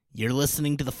You're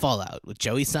listening to The Fallout with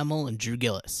Joey Semmel and Drew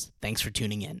Gillis. Thanks for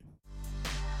tuning in.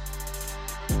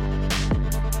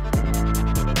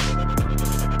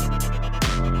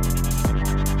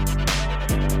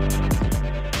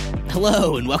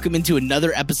 Hello, and welcome into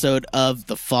another episode of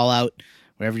The Fallout.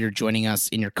 Wherever you're joining us,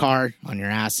 in your car, on your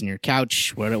ass, in your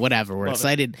couch, whatever. We're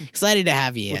excited to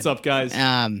have you. What's up, guys?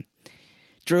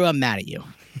 Drew, I'm mad at you.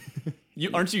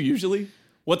 Aren't you usually?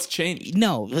 What's changed?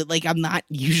 No, like I'm not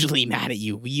usually mad at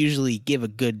you. We usually give a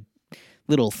good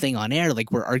little thing on air,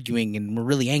 like we're arguing and we're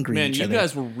really angry at each other. Man, you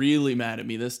guys were really mad at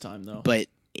me this time, though. But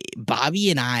Bobby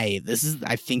and this is,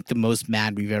 I think, the most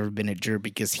mad we've ever been at Drew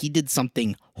because he did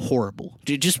something horrible.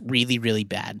 Just really, really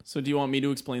bad. So do you want me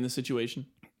to explain the situation?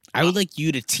 I would like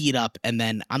you to tee it up, and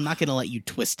then I'm not going to let you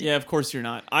twist it. Yeah, of course you're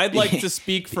not. I'd like to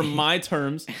speak from my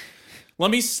terms. Let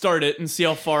me start it and see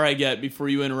how far I get before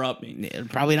you interrupt me.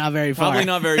 Probably not very far. Probably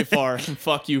not very far. And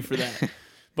fuck you for that.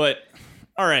 But,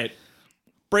 all right.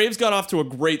 Braves got off to a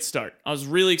great start. I was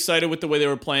really excited with the way they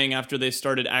were playing after they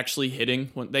started actually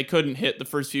hitting. When they couldn't hit the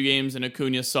first few games, and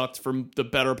Acuna sucked for the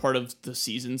better part of the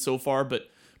season so far. But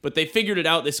they figured it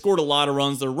out. They scored a lot of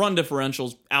runs. Their run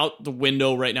differential's out the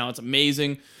window right now. It's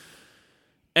amazing.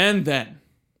 And then,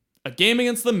 a game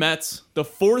against the Mets, the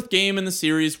fourth game in the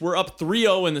series. We're up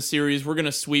 3-0 in the series. We're going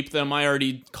to sweep them. I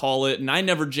already call it, and I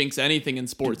never jinx anything in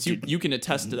sports. You can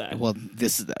attest to that. Well,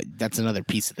 that's another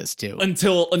piece of this, too.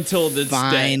 Until this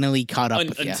Finally day. Caught up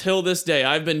with you. Until this day.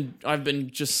 I've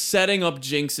been just setting up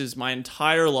jinxes my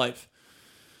entire life.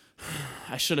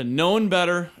 I should have known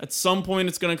better. At some point,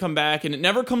 it's going to come back, and it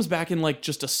never comes back in like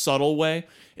just a subtle way.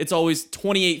 It's always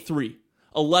 28-3.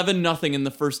 11-0 in the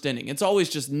first inning. It's always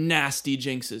just nasty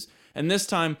jinxes. And this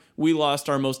time, we lost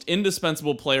our most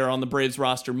indispensable player on the Braves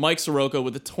roster, Mike Soroka,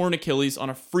 with a torn Achilles on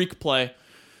a freak play,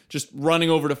 just running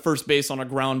over to first base on a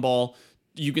ground ball.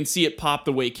 You can see it pop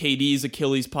the way KD's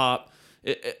Achilles pop.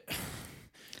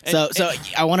 So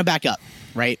I want to back up,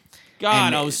 right? God,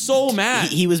 and I was so mad.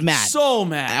 He was mad. So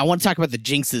mad. I want to talk about the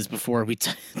jinxes before we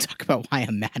talk about why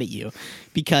I'm mad at you.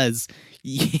 Because...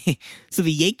 So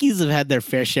the Yankees have had their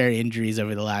fair share of injuries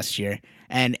over the last year,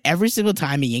 and every single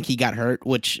time a Yankee got hurt,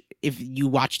 which if you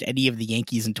watched any of the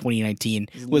Yankees in 2019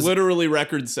 was literally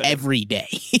record set every day,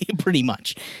 pretty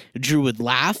much. Drew would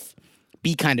laugh,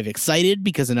 be kind of excited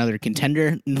because another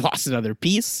contender lost another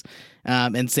piece,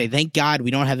 and say, thank God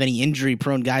we don't have any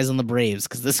injury-prone guys on the Braves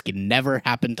because this can never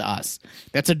happen to us.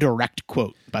 That's a direct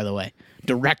quote, by the way.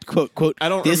 Direct quote. I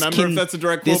don't remember if that's a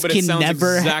direct quote, but it sounds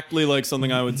exactly like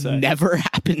something I would say. Never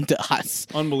happened to us.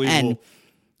 Unbelievable.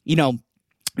 And,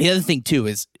 the other thing, too,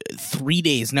 is 2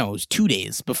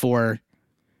 days before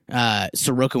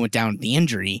Soroka went down with the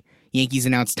injury, Yankees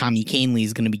announced Tommy Kahnle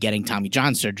is going to be getting Tommy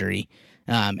John surgery.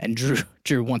 And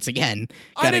Drew once again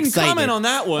got excited. I didn't comment on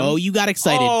that one. Oh, you got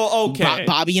excited. Oh, okay.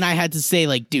 Bobby and I had to say,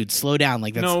 like, dude, slow down.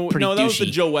 Like, that's pretty douchey. No, that was the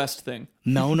Joe West thing.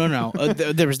 No.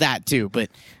 There was that, too. But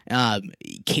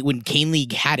when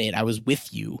Kahnle had it, I was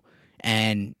with you.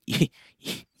 And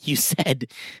you said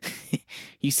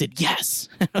yes.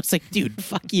 And I was like, dude,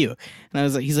 fuck you.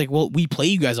 And he's like, well, we play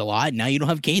you guys a lot. Now you don't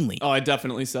have Kahnle. Oh, I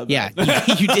definitely said that.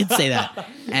 Yeah, you did say that.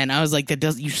 And I was like,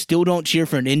 you still don't cheer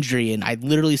for an injury. And I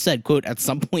literally said, quote, at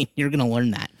some point you're going to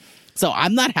learn that. So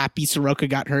I'm not happy Soroka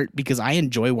got hurt because I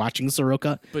enjoy watching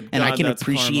Soroka. But and God, I can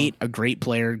appreciate karma. A great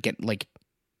player get like,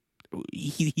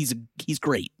 he's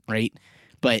great, right?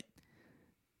 But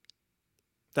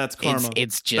that's karma.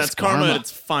 It's just that's karma at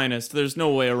its finest. There's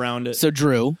no way around it. So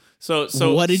Drew, so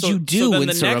what did you do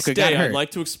when Soroka got hurt? I'd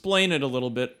like to explain it a little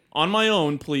bit on my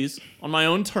own, please, on my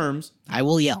own terms. I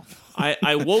will yell.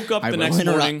 I woke up the next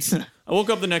morning. I woke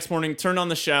up the next morning, turned on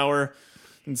the shower,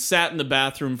 and sat in the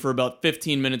bathroom for about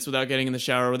 15 minutes without getting in the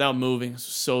shower, without moving. It was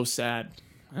so sad.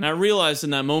 And I realized in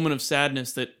that moment of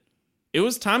sadness that it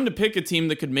was time to pick a team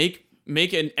that could make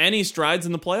any strides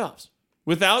in the playoffs.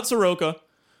 Without Soroka,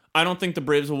 I don't think the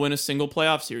Braves will win a single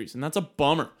playoff series, and that's a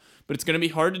bummer. But it's going to be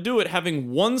hard to do it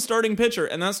having one starting pitcher,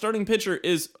 and that starting pitcher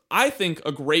is, I think,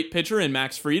 a great pitcher in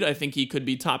Max Fried. I think he could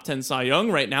be top 10 Cy Young.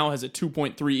 Right now has a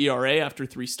 2.3 ERA after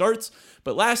 3 starts,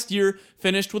 but last year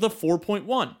finished with a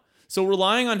 4.1. So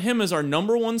relying on him as our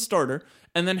number one starter,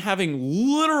 and then having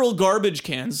literal garbage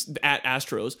cans at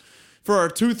Astros for our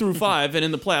 2 through 5, and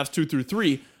in the playoffs 2 through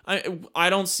 3, I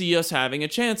don't see us having a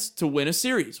chance to win a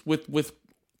series with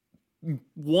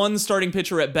one starting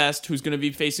pitcher at best who's going to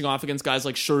be facing off against guys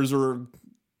like Scherzer or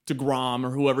DeGrom or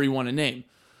whoever you want to name.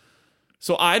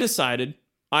 So I decided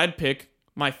I'd pick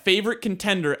my favorite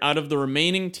contender out of the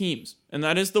remaining teams, and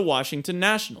that is the Washington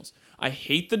Nationals. I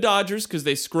hate the Dodgers because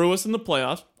they screw us in the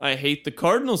playoffs. I hate the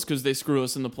Cardinals because they screw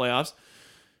us in the playoffs.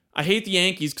 I hate the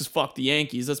Yankees because fuck the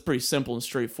Yankees. That's pretty simple and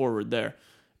straightforward there.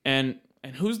 And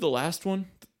who's the last one?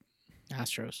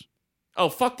 Astros. Oh,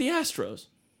 fuck the Astros.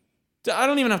 I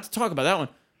don't even have to talk about that one.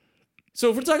 So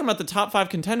if we're talking about the top 5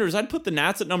 contenders, I'd put the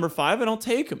Nats at number 5 and I'll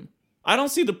take them. I don't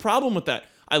see the problem with that.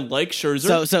 I like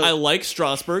Scherzer. I like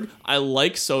Strasburg. I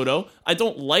like Soto. I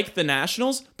don't like the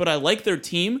Nationals, but I like their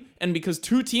team. And because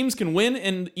 2 teams can win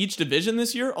in each division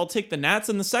this year, I'll take the Nats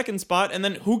in the 2nd spot. And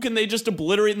then who can they just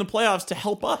obliterate in the playoffs to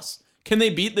help us? Can they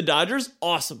beat the Dodgers?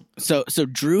 Awesome. So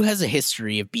Drew has a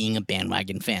history of being a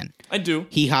bandwagon fan. I do.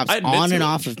 He hops on and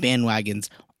off of bandwagons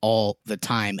all the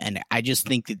time. And I just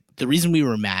think that the reason we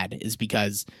were mad is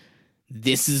because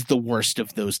this is the worst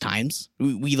of those times.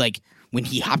 We like when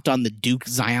he hopped on the Duke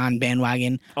Zion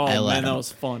bandwagon. Oh, man, that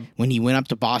was fun. When he went up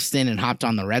to Boston and hopped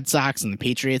on the Red Sox and the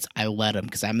Patriots, I let him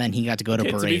because that meant he got to go to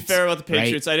parades. To be fair about the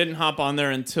Patriots, right? I didn't hop on there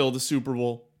until the Super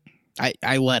Bowl.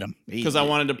 I let him. Because I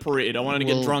wanted to parade. I wanted to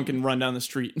get drunk and run down the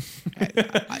street.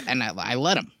 I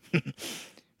let him.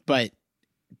 But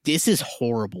this is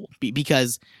horrible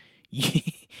because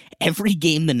every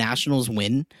game the Nationals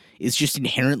win is just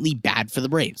inherently bad for the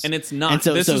Braves. And it's not.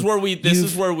 And this is where we...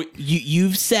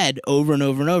 You've said over and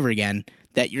over and over again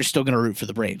that you're still going to root for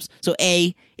the Braves. So,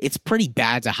 A, it's pretty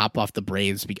bad to hop off the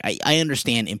Braves. I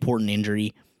understand important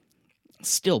injury.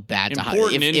 Still bad to hop.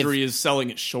 Important injury is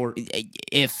selling it short.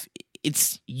 If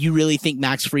you really think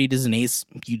Max Fried is an ace,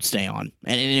 you'd stay on.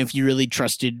 And if you really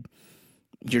trusted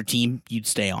your team, you'd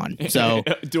stay on. So,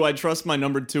 do I trust my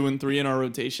number 2 and 3 in our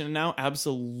rotation now?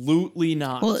 Absolutely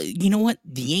not. Well, you know what?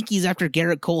 The Yankees after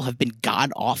Garrett Cole have been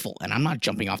god awful, and I'm not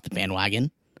jumping off the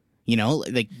bandwagon. You know,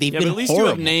 like they've been. But at least horrible.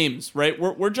 You have names, right?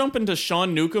 We're jumping to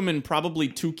Sean Newcomb and probably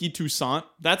Touki Toussaint.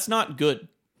 That's not good.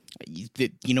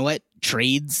 You know what?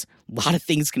 Trades. A lot of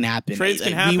things can happen. Trades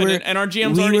can happen, and our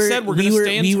GM's already said we're going to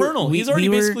stay internal. He's already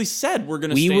basically said we're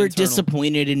going to stay internal. We were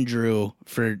disappointed in Drew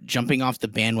for jumping off the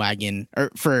bandwagon,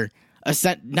 or for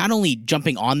not only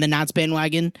jumping on the Nats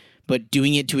bandwagon, but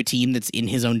doing it to a team that's in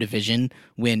his own division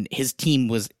when his team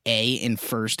was A in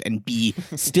first and B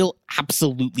still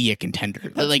absolutely a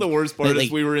contender. That's the worst part is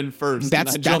we were in first.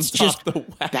 That's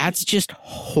just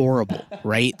horrible,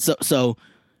 right? So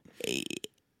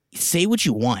say what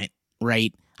you want,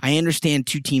 right? I understand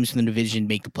 2 teams from the division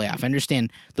make the playoff. I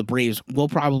understand the Braves will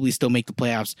probably still make the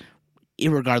playoffs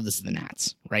irregardless of the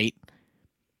Nats, right?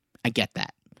 I get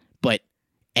that. But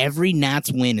every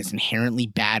Nats win is inherently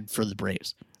bad for the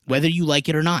Braves, whether you like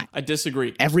it or not. I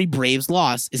disagree. Every Braves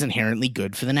loss is inherently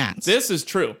good for the Nats. This is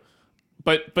true.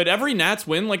 But every Nats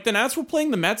win, like the Nats were playing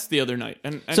the Mets the other night.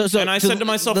 And I said to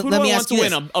myself, who do I want to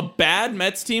win? A bad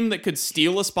Mets team that could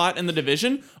steal a spot in the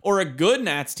division or a good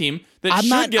Nats team that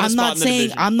should get a spot in the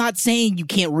division? I'm not saying you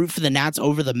can't root for the Nats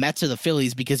over the Mets or the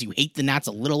Phillies because you hate the Nats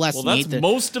a little less. Well, that's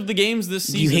most of the games this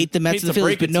season. You hate the Mets and the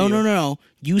Phillies, but no.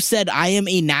 You said I am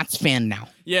a Nats fan now.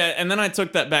 Yeah, and then I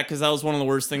took that back because that was one of the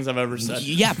worst things I've ever said.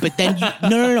 Yeah, but then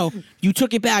no. You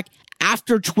took it back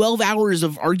after 12 hours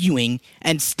of arguing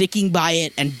and sticking by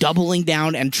it and doubling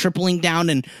down and tripling down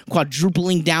and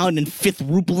quadrupling down and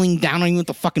fifth-rupling down. I don't even know what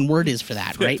the fucking word is for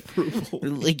that, right?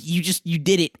 Like, you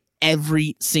did it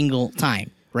every single time,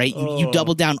 right? You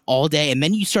doubled down all day, and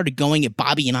then you started going at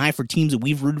Bobby and I for teams that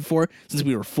we've rooted for since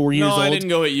we were 4 years old. No, I didn't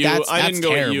go at you. I didn't go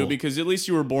terrible. at you because at least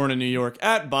you were born in New York.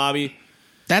 At Bobby...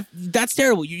 That's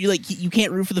terrible. You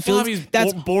can't root for the Phillies. Bobby's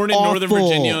that's born in Northern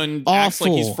Virginia and acts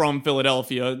like he's from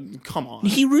Philadelphia. Come on.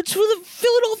 He roots for the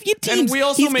Philadelphia teams. And we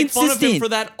also make fun of him for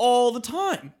that all the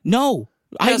time. No.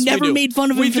 Yes, I never made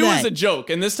fun of him for that. We do as a joke,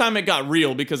 and this time it got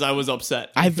real because I was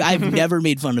upset. I've never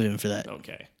made fun of him for that.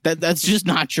 Okay. That's just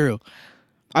not true.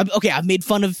 I've made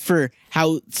fun of for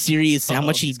how serious, how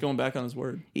much he's going back on his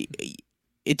word.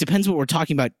 It depends what we're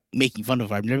talking about making fun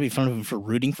of. I've never made fun of him for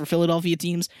rooting for Philadelphia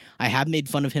teams. I have made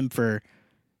fun of him for,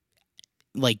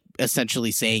 like,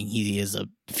 essentially saying he is a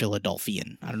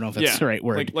Philadelphian. I don't know if that's the right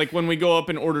word. Like when we go up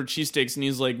and order cheesesteaks and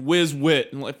he's like, whiz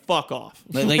wit, and like, fuck off.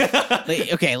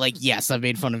 Yes, I've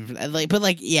made fun of him.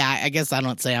 I guess I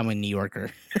don't say I'm a New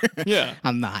Yorker. Yeah.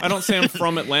 I'm not. I don't say I'm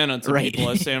from Atlanta to right. people.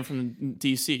 I say I'm from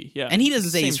D.C. Yeah. And he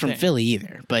doesn't say he's from Philly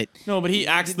either. But no, but he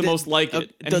acts the most like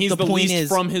it. And he's the least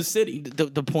from his city.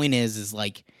 The point is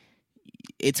like,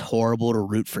 it's horrible to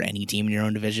root for any team in your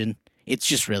own division. It's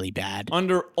just really bad.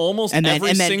 Under almost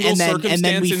every single circumstance. And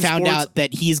then we found out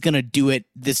that he's going to do it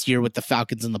this year with the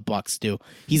Falcons and the Bucks, too.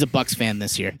 He's a Bucks fan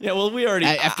this year. Yeah, well, we already...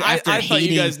 I thought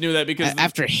you guys knew that because...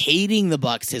 After hating the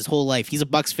Bucks his whole life, he's a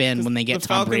Bucks fan when they get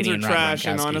Tom Brady and Rob Gronkowski. The Falcons are trash,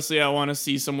 and honestly, I want to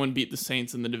see someone beat the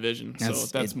Saints in the division.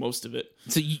 That's most of it.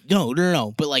 So,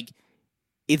 no. But, like,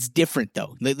 it's different,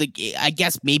 though. Like, I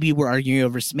guess maybe we're arguing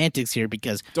over semantics here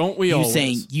because... Don't we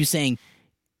always? You saying...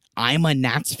 I'm a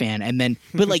Nats fan, and then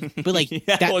but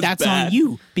Yeah, that's bad. on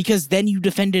you because then you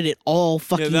defended it all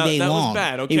fucking day that long. Was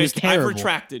bad. Okay, it was terrible. I've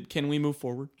retracted. Can we move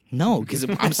forward? No, because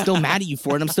I'm still mad at you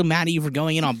for it. I'm still mad at you for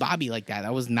going in on Bobby like that.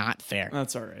 That was not fair.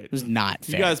 That's all right. It was not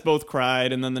fair. You guys both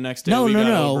cried, and then the next day we got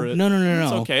over it. No.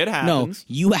 It's okay. It happens.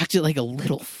 No, you acted like a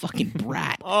little fucking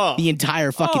brat the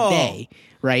entire fucking day,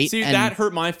 right? See, and that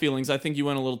hurt my feelings. I think you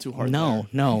went a little too hard.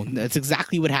 No, that's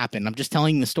exactly what happened. I'm just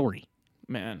telling the story.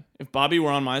 Man, if Bobby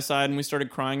were on my side and we started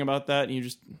crying about that,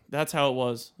 that's how it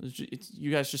was.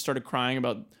 You guys just started crying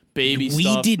about baby stuff.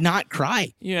 We did not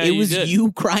cry. Yeah, it was did.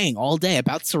 you crying all day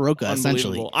about Soroka,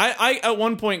 essentially. I at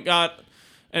one point got,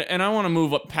 and I want to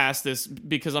move up past this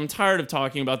because I'm tired of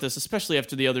talking about this, especially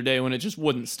after the other day when it just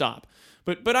wouldn't stop.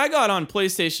 But I got on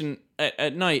PlayStation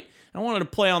at night. I wanted to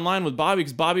play online with Bobby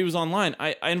because Bobby was online.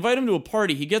 I invite him to a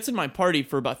party. He gets in my party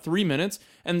for about 3 minutes,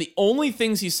 and the only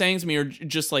things he's saying to me are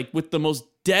just like with the most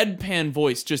deadpan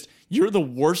voice, just, you're the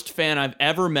worst fan I've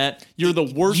ever met. You're the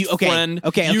worst friend.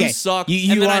 You suck.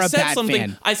 You are a bad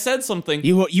fan. I said something.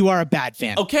 You are a bad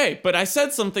fan. Okay, but I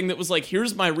said something that was like,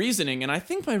 here's my reasoning, and I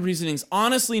think my reasoning's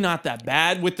honestly not that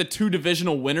bad with the 2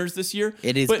 divisional winners this year.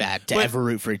 It is bad to ever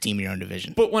root for a team in your own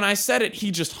division. But when I said it, he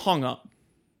just hung up.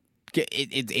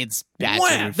 It's bad.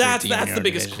 Wow, that's the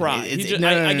biggest cry. I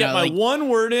get my one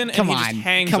word in, and he just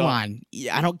hangs up. Come on,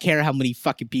 I don't care how many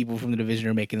fucking people from the division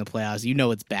are making the playoffs. You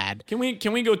know it's bad. Can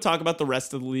we go talk about the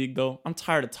rest of the league though? I'm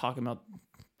tired of talking about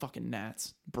fucking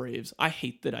Nats, Braves. I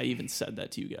hate that I even said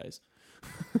that to you guys.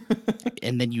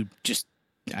 And then you just,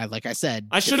 like I said,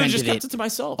 I should have just kept it to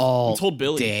myself. All I told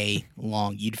Billy day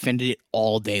long. You defended it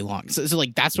all day long. So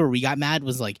like that's where we got mad.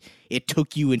 Was like it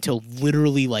took you until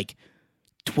literally like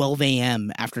 12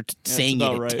 a.m. after saying it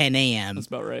at 10 a.m. That's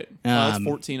about right. That's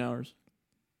 14 hours.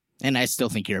 And I still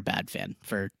think you're a bad fan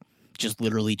for just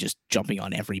literally just jumping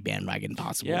on every bandwagon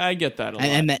possible. Yeah, I get that a lot.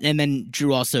 And then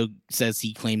Drew also says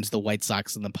he claims the White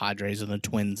Sox and the Padres and the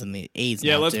Twins and the A's.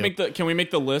 Yeah, let's too. Can we make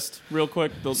the list real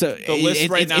quick? The list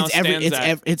right now stands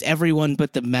at... It's everyone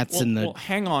but the Mets and the... Well,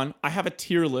 hang on. I have a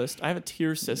tier list. I have a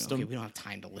tier system. Okay, we don't have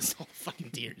time to list all the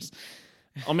fucking tiers.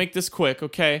 I'll make this quick,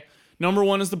 okay? Number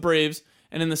 1 is the Braves.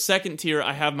 And in the second tier,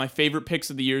 I have my favorite picks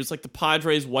of the year. It's like the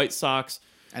Padres, White Sox.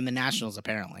 And the Nationals,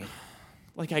 apparently.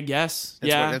 Like, I guess.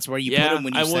 That's where you put them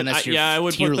when you send us your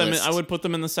tier list. I would put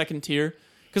them in the second tier.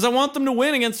 Because I want them to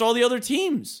win against all the other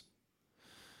teams.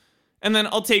 And then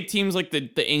I'll take teams like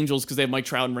the Angels because they have Mike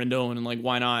Trout and Rendon, and like,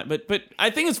 why not? But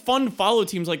I think it's fun to follow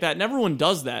teams like that, and everyone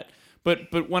does that.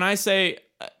 But when I say...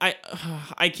 I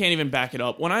can't even back it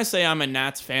up. When I say I'm a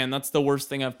Nats fan, that's the worst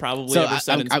thing I've probably ever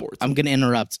said in sports. I'm going to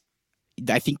interrupt.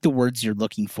 I think the words you're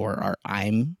looking for are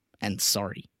 "I'm" and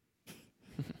 "sorry."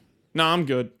 No, I'm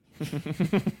good.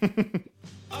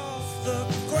 Off the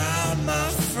ground, my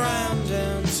friend,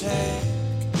 and take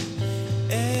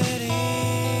it easy.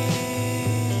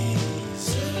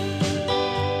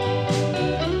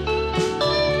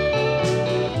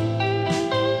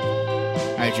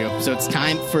 All right, Joe. So it's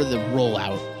time for the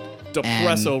rollout.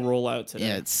 Depresso rollout today.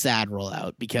 Yeah, it's sad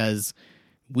rollout because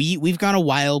we've gone a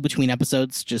while between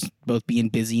episodes, just both being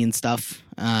busy and stuff.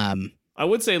 I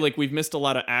would say like we've missed a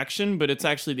lot of action, but it's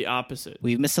actually the opposite.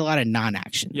 We've missed a lot of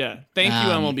non-action. Yeah, thank you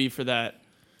MLB for that.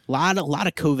 A lot of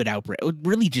COVID outbreak.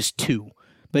 Really, just 2,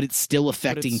 but it's still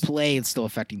affecting play. It's still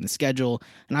affecting the schedule,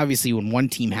 and obviously, when one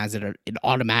team has it, it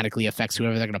automatically affects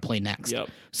whoever they're going to play next. Yep.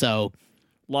 So,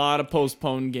 a lot of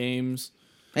postponed games.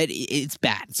 It's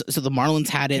bad. So the Marlins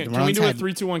had it. Can we do a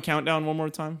 3, 2, 1 countdown one more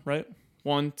time? Right?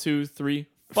 1, 2, 3.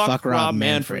 Fuck Rob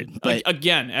Manfred. But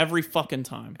again, every fucking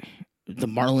time. The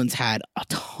Marlins had a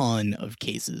ton of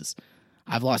cases.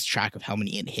 I've lost track of how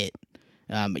many it hit.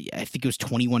 I think it was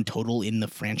 21 total in the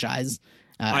franchise.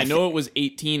 I know it was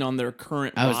 18 on their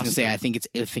current roster. I was going to say, I think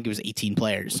it was 18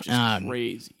 players. Which is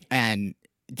crazy. And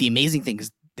the amazing thing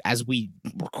is, as we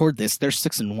record this, they're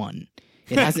 6-1.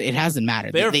 It hasn't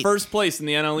mattered. They're first place in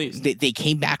the NL East. They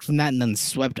came back from that and then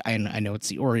swept. I know it's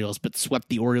the Orioles, but swept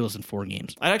the Orioles in 4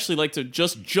 games. I'd actually like to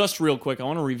just real quick. I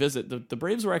want to revisit the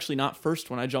Braves were actually not first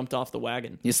when I jumped off the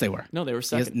wagon. Yes, they were. No, they were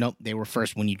second. No, they were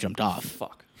first when you jumped off.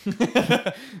 Fuck.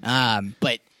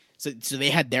 But so they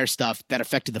had their stuff that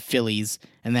affected the Phillies,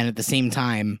 and then at the same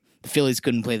time, the Phillies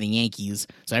couldn't play the Yankees,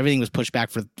 so everything was pushed back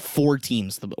for 4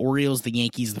 teams: the Orioles, the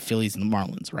Yankees, the Phillies, and the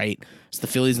Marlins. Right? So the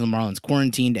Phillies and the Marlins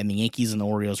quarantined, and the Yankees and the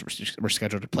Orioles were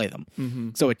scheduled to play them. Mm-hmm.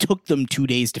 So it took them 2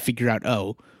 days to figure out,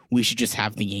 we should just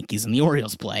have the Yankees and the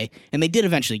Orioles play, and they did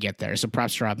eventually get there. So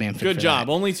props to Rob Manfred. Good job.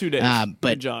 That. Only 2 days.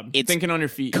 But good job. It's thinking on your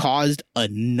feet. Caused a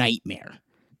nightmare.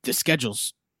 The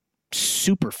schedule's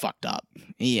super fucked up.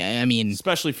 Yeah, I mean,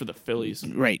 especially for the Phillies.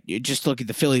 Right. You just look at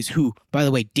the Phillies, who, by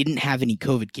the way, didn't have any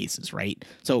COVID cases, right?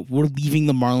 So we're leaving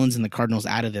the Marlins and the Cardinals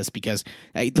out of this because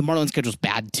the Marlins schedule's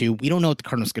bad too. We don't know what the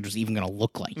Cardinals schedule's even going to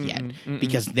look like yet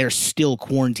because they're still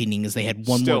quarantining as they had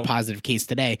one more positive case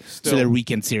today. So their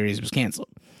weekend series was canceled.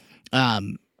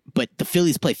 But the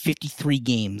Phillies play 53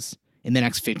 games in the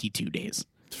next 52 days.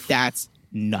 That's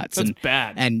nuts. That's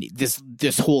bad. And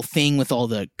this whole thing with all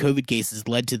the COVID cases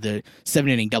led to the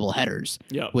 7-inning doubleheaders,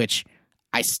 which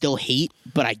I still hate,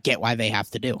 but I get why they have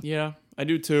to do. Yeah, I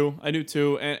do too.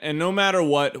 And no matter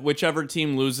what, whichever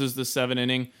team loses the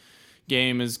 7-inning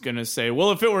game is going to say,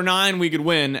 well, if it were 9, we could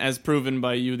win, as proven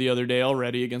by you the other day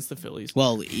already against the Phillies.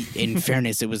 Well, in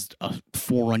fairness, it was a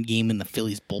 4-run game in the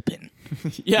Phillies bullpen.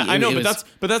 Yeah, I know, but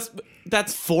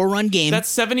that's 4-run game.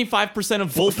 That's 75%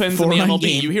 of bullpens in the MLB.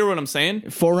 Game. You hear what I'm saying?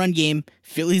 4-run game,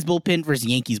 Phillies bullpen versus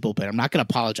Yankees bullpen. I'm not going to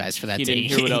apologize for that. He didn't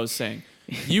hear what I was saying.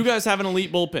 You guys have an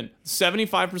elite bullpen.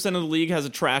 75% of the league has a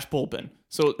trash bullpen.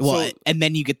 And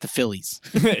then you get the Phillies.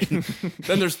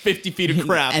 Then there's 50 feet of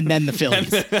crap. And then the Phillies.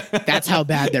 That's how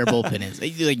bad their bullpen is.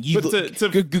 Like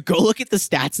go look at the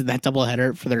stats in that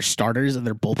doubleheader for their starters and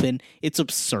their bullpen. It's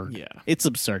absurd. Yeah. It's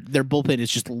absurd. Their bullpen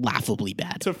is just laughably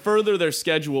bad. To further their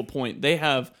schedule point, they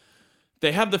have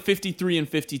the 53 and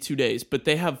 52 days, but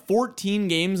they have 14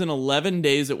 games in 11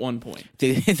 days at one point.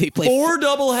 They play 4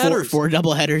 doubleheaders. 4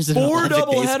 doubleheaders in 4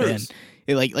 doubleheaders.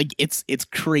 It's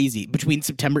crazy. Between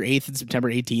September 8th and September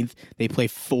 18th, they play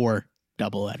 4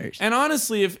 doubleheaders. And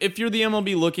honestly, if you're the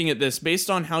MLB looking at this, based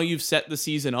on how you've set the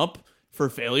season up for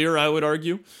failure, I would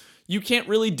argue, you can't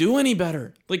really do any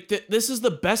better. Like, this is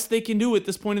the best they can do at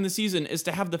this point in the season, is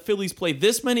to have the Phillies play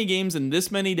this many games in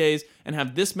this many days and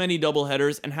have this many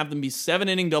doubleheaders and have them be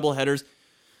 7-inning doubleheaders.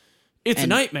 It's a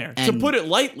nightmare, to put it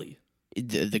lightly.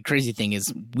 The crazy thing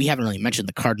is, we haven't really mentioned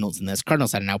the Cardinals in this.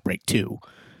 Cardinals had an outbreak too,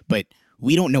 but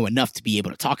we don't know enough to be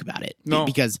able to talk about it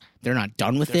because they're not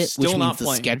done with it, which means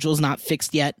the schedule's not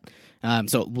fixed yet.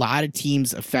 So a lot of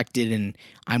teams affected, and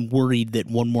I'm worried that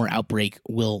one more outbreak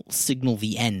will signal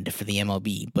the end for the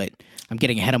MLB. But I'm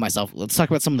getting ahead of myself. Let's talk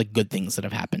about some of the good things that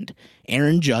have happened.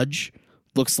 Aaron Judge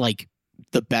looks like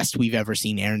the best we've ever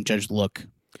seen Aaron Judge look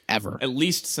ever. At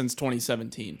least since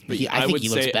 2017. But I think he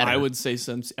looks better. I would say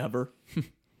since ever.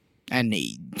 And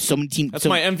so many teams. That's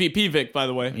my MVP, Vic, by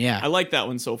the way. Yeah. I like that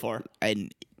one so far.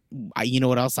 And you know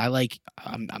what else I like?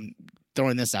 I'm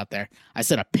throwing this out there. I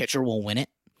said a pitcher will win it.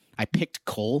 I picked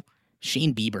Cole.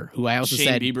 Shane Bieber, who I also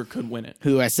said Bieber could win it.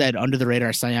 Who I said under the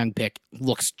radar Cy Young pick,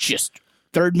 looks just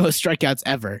third most strikeouts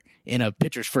ever in a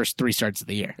pitcher's first 3 starts of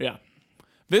the year. Yeah.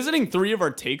 Visiting 3 of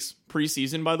our takes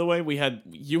preseason, by the way,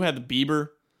 you had the Bieber,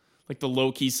 like the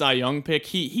low-key Cy Young pick.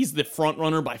 He's the front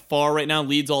runner by far right now,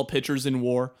 leads all pitchers in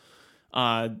WAR.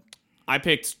 I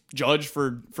picked Judge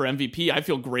for MVP. I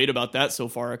feel great about that so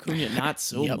far. Acuna, not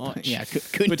so much. Yeah,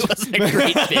 Acuna wasn't a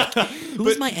great pick. Who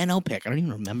was my NL pick? I don't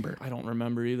even remember. I don't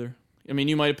remember either. I mean,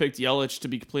 you might have picked Yelich, to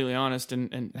be completely honest.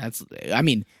 And that's, I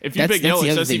mean, if you pick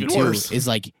Yelich, that's even worse. Is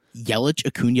like Yelich,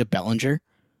 Acuna, Bellinger.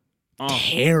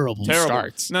 Terrible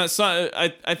starts. No, so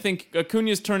I think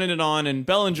Acuna's turning it on, and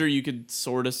Bellinger, you could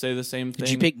sort of say the same thing.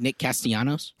 Did you pick Nick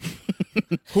Castellanos?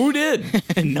 Who did?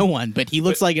 No one, but he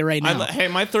looks like it right now. Hey,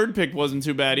 my third pick wasn't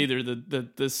too bad either.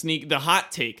 The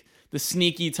hot take, the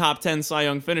sneaky top 10 Cy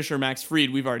Young finisher, Max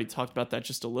Fried. We've already talked about that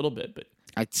just a little bit, but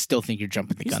I still think you're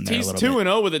jumping the gun there a little bit. He's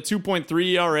 2-0 with a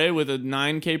 2.3 ERA with a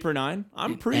 9K per 9.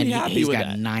 I'm pretty happy with that.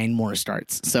 He's got 9 more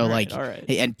starts. So, all right.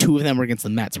 And 2 of them were against the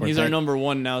Mets. He's our number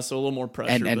 1 now, so a little more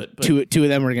pressure. And 2 of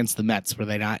them were against the Mets, were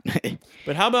they not?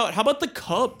 But how about the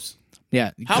Cubs?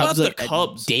 Yeah. How about the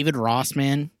Cubs? David Ross,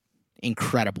 man.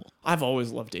 Incredible. I've always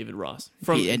loved David Ross.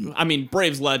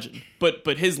 Braves legend,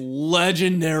 but his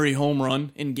legendary home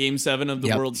run in Game 7 of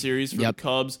the World Series for the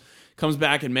Cubs comes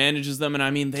back and manages them,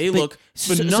 and they look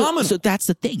phenomenal. So that's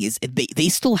the thing, is they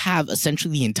still have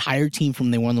essentially the entire team from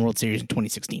when they won the World Series in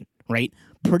 2016, right?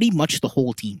 Pretty much the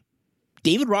whole team.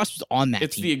 David Ross was on that team.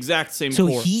 It's the exact same so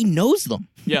core. He knows them.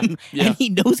 Yeah. And he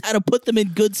knows how to put them in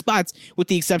good spots, with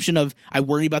the exception of, I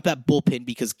worry about that bullpen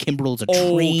because Kimbrel's a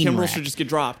train Kimbrel wreck. should just get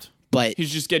dropped. But he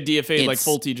should just get DFA'd like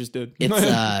Fulte just did.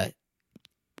 It's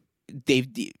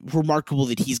remarkable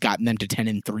that he's gotten them to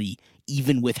 10-3,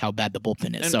 even with how bad the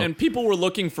bullpen is. And people were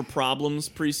looking for problems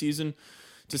preseason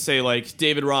to say, like,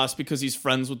 David Ross, because he's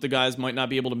friends with the guys, might not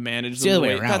be able to manage them.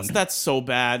 That's so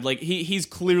bad. Like, he's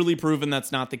clearly proven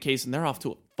that's not the case, and they're off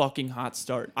to a fucking hot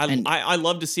start. I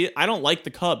love to see it. I don't like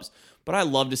the Cubs, but I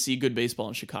love to see good baseball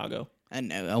in Chicago.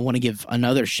 And I want to give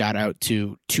another shout out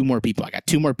to 2 more people. I got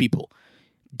 2 more people.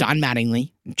 Don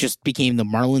Mattingly just became the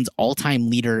Marlins all-time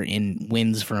leader in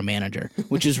wins for a manager,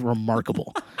 which is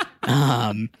remarkable.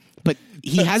 But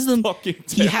he has them. fucking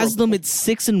He has them terrible. at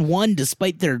 6-1,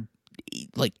 despite their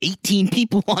like 18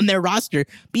 people on their roster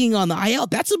being on the IL.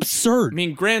 That's absurd. I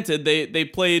mean, granted, they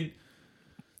played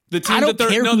the team I don't that they're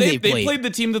care no who they they played. the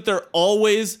team that they're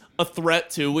always a threat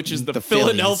to, which is the Phillies.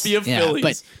 Philadelphia Yeah,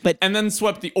 Phillies. but and then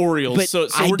swept the Orioles. But So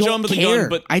I we're don't jumping care. the gun.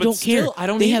 But I don't still, care. I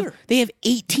don't they either. have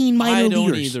 18 minor I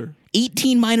don't leaguers. either.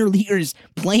 18 minor leaguers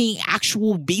playing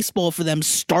actual baseball for them,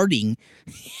 starting,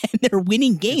 and they're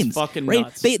winning games. fucking right?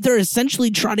 nuts. They're essentially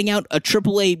trotting out a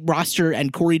AAA roster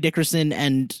and Corey Dickerson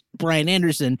and Brian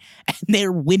Anderson, and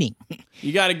they're winning.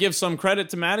 You got to give some credit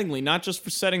to Mattingly, not just for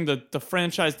setting the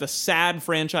sad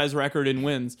franchise record in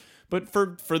wins, but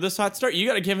for this hot start. You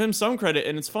got to give him some credit.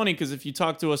 And it's funny because if you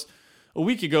talked to us a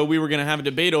week ago, we were going to have a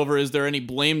debate over, is there any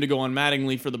blame to go on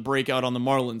Mattingly for the breakout on the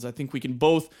Marlins? I think we can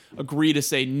both agree to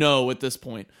say no at this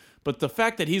point. But the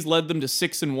fact that he's led them to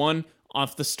 6-1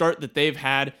 off the start that they've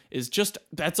had is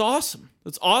that's awesome.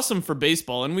 That's awesome for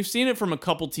baseball. And we've seen it from a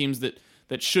couple teams that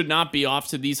should not be off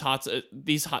to these hot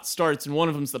starts, and one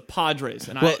of them's the Padres.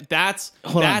 And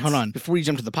Hold on. Before you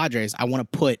jump to the Padres, I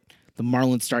want to put the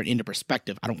Marlins start into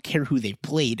perspective. I don't care who they've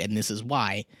played, and this is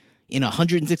why. In a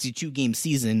 162-game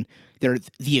season, they're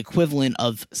the equivalent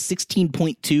of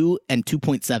 16.2 and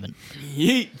 2.7.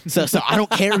 Yeet. So I don't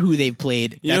care who they've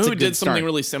played. You That's know a who good did something start.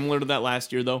 really similar to that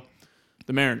last year, though?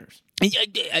 The Mariners.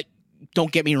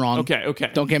 Don't get me wrong.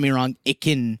 Okay. Don't get me wrong. It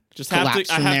can Just collapse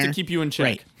I from have there. to keep you in check.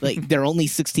 Right. Like they're only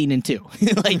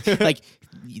 16-2. like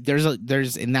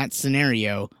there's in that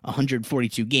scenario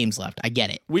 142 games left. I get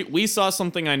it. We saw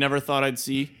something I never thought I'd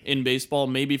see in baseball,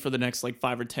 maybe for the next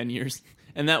 5 or 10 years.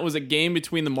 And that was a game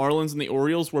between the Marlins and the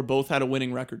Orioles where both had a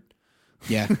winning record.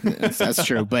 Yeah, that's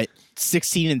true. But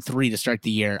 16-3 to start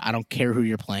the year. I don't care who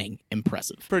you're playing.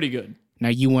 Impressive. Pretty good. Now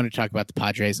you want to talk about the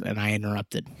Padres, and I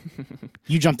interrupted.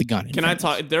 You jumped the gun. Can I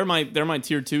talk? They're my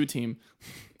tier 2 team.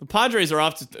 The Padres are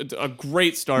off to a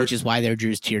great start. Which is why they're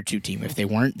Drew's tier 2 team. If they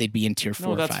weren't, they'd be in tier 4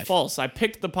 No, or 5. that's false. I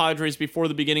picked the Padres before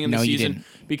the beginning of the No, you season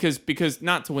because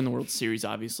not to win the World Series,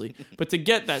 obviously, but to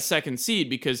get that second seed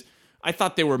because I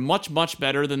thought they were much, much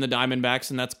better than the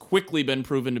Diamondbacks, and that's quickly been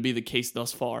proven to be the case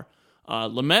thus far.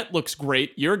 Lamet looks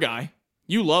great. Your guy.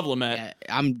 You love Lamet.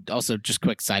 I'm also, just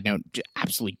quick side note,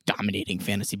 absolutely dominating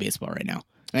fantasy baseball right now.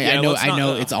 Yeah, I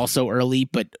know it's also early,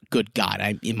 but good God,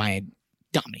 am I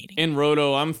dominating? In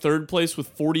Roto, I'm third place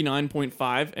with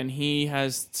 49.5, and he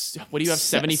has, what do you have,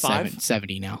 75?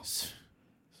 70 now.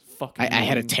 Fucking I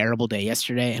had a annoying. terrible day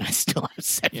yesterday, and I still have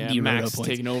 70 Yeah, Roto Max points.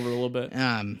 taking over a little bit.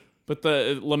 But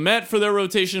the Lamet for their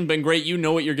rotation been great. You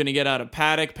know what you're going to get out of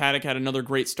Paddock. Paddock had another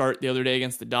great start the other day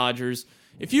against the Dodgers.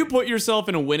 If you put yourself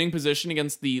in a winning position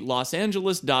against the Los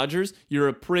Angeles Dodgers, you're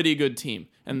a pretty good team.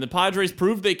 And the Padres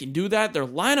proved they can do that. Their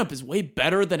lineup is way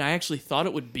better than I actually thought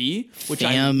it would be, which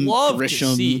I love to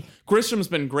see. Grisham's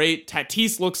been great.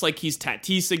 Tatis looks like he's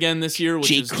Tatis again this year, which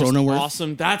Jake is just Cronenworth.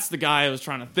 awesome. That's the guy I was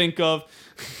trying to think of.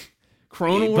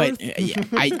 Cronenworth?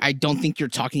 But I don't think you're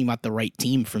talking about the right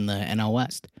team from the NL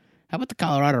West. How about the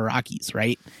Colorado Rockies,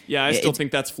 right? Yeah, I still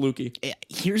think that's fluky.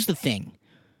 Here's the thing.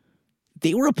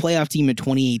 They were a playoff team in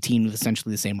 2018 with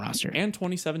essentially the same roster. And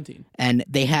 2017. And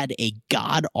they had a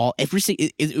it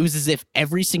was as if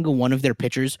every single one of their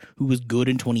pitchers who was good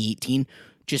in 2018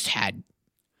 just had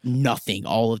nothing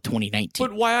all of 2019.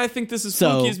 But why I think this is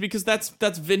fluky is because that's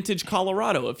vintage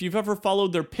Colorado. If you've ever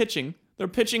followed their pitching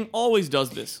always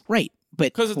does this. Right.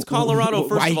 But because it's Colorado,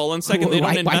 first of all, and second, they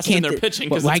don't invest in their pitching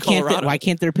because it's Colorado. Why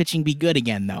can't their pitching be good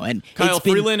again, though? And Kyle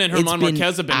Freeland and Herman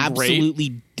Marquez have been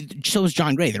absolutely great. So is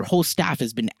John Gray. Their whole staff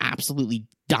has been absolutely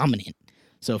dominant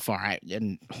so far.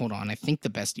 And hold on, I think the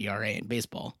best ERA in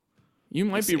baseball. You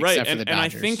might be right. And I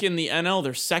think in the NL,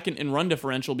 they're second in run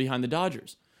differential behind the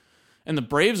Dodgers. And the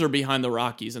Braves are behind the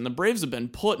Rockies, and the Braves have been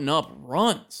putting up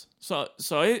runs.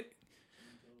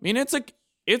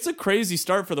 It's a crazy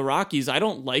start for the Rockies. I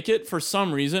don't like it for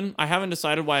some reason. I haven't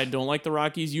decided why I don't like the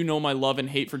Rockies. You know my love and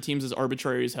hate for teams is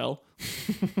arbitrary as hell.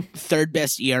 Third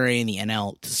best ERA in the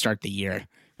NL to start the year.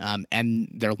 And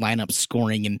their lineup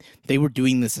scoring, and they were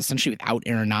doing this essentially without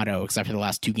Arenado, except for the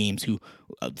last 2 games, who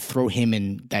throw him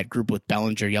in that group with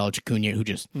Bellinger, Yelich, Acuna, who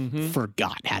just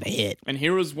forgot how to hit. And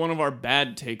here was one of our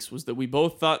bad takes, was that we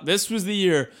both thought this was the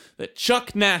year that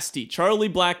Chuck Nasty, Charlie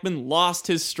Blackmon, lost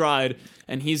his stride,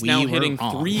 and he's now hitting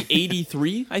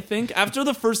 383, I think. After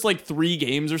the first 3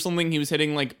 games or something, he was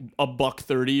hitting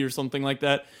 $130 or something like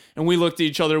that. And we looked at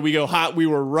each other, we go, hot, we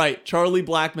were right. Charlie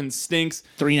Blackmon stinks.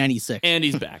 396. And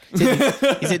he's back. He's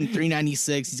hitting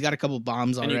 396. He's got a couple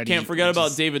bombs already. And you can't forget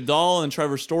about David Dahl and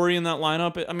Trevor Story in that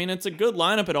lineup. I mean, it's a good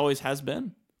lineup. It always has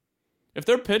been. If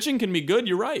their pitching can be good,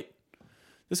 you're right.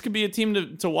 This could be a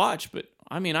team to watch, but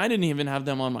I mean, I didn't even have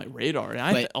them on my radar.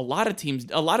 A lot of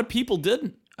people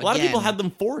didn't. A lot of people had them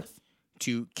fourth.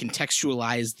 To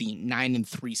contextualize the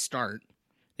 9-3 start,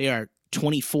 they are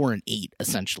 24-8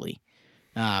 essentially.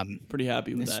 Pretty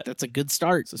happy with that. That's a good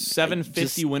start. It's a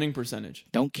 750 winning percentage.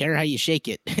 Don't care how you shake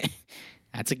it.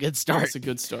 That's a good start. That's a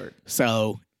good start.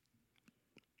 So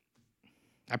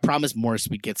I promised Morris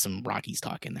we'd get some Rockies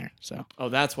talk in there. So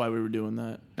that's why we were doing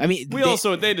that. I mean,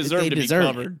 they deserve to be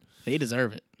covered. They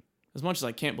deserve it. As much as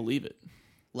I can't believe it.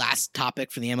 Last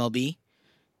topic for the MLB.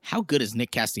 How good has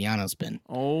Nick Castellanos been?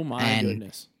 Oh my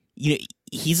goodness. You know,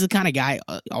 he's the kind of guy,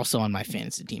 also on my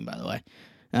fantasy team, by the way.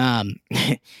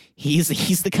 He's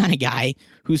the kind of guy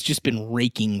who's just been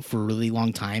raking for a really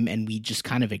long time, and we just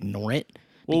kind of ignore it.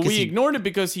 Well, we ignored it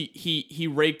because he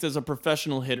raked as a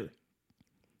professional hitter.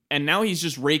 And now he's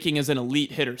just raking as an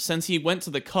elite hitter. Since he went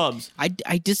to the Cubs.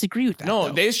 I disagree with that. No,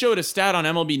 though. They showed a stat on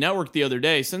MLB Network the other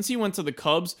day. Since he went to the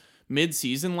Cubs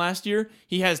mid-season last year,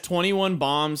 he has 21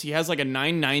 bombs. He has like a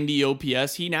 990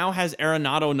 OPS. He now has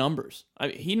Arenado numbers.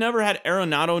 He never had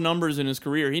Arenado numbers in his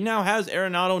career. He now has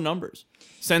Arenado numbers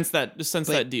since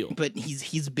that deal. But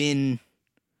he's been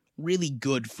really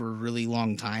good for a really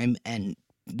long time, and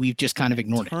we've just kind of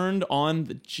ignored it. Turned on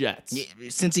the Jets.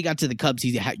 Since he got to the Cubs,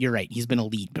 you're right. He's been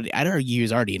elite, but I'd argue he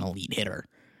was already an elite hitter.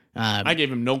 I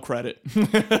gave him no credit.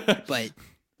 But,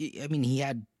 I mean, he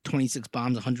had 26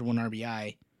 bombs, 101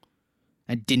 RBI.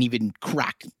 I didn't even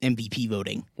crack MVP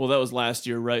voting. Well, that was last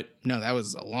year, right? No, that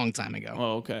was a long time ago.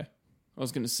 Oh, okay. I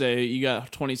was going to say, you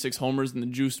got 26 homers in the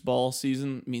juiced ball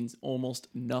season. Means almost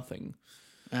nothing.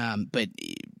 But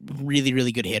really,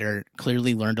 really good hitter.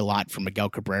 Clearly learned a lot from Miguel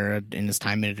Cabrera in his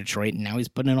time in Detroit, and now he's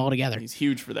putting it all together. He's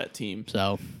huge for that team.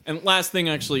 So, and last thing,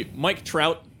 actually, Mike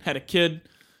Trout had a kid,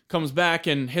 comes back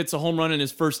and hits a home run in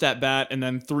his first at-bat, and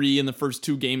then 3 in the first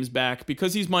 2 games back,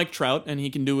 because he's Mike Trout, and he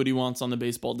can do what he wants on the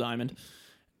baseball diamond.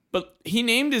 But he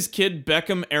named his kid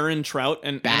Beckham Aaron Trout.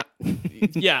 And Bat.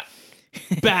 Yeah,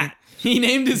 Bat. He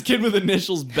named his kid with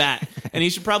initials Bat. And he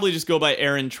should probably just go by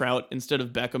Aaron Trout instead of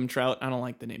Beckham Trout. I don't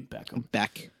like the name Beckham.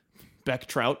 Beck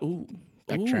Trout. Ooh.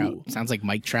 Beck Trout. Sounds like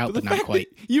Mike Trout, but not quite.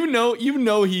 You know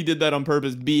he did that on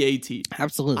purpose. B-A-T.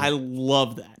 Absolutely. I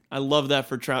love that. I love that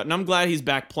for Trout. And I'm glad he's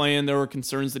back playing. There were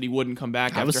concerns that he wouldn't come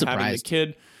back after having the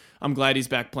kid. I'm glad he's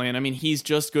back playing. I mean, he's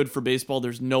just good for baseball.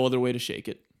 There's no other way to shake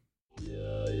it.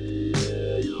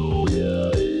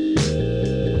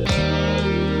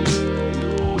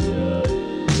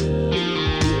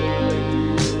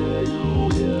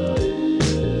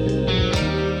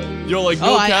 You're like,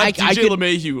 no cap, DJ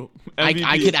LeMahieu.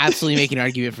 I could absolutely make an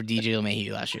argument for DJ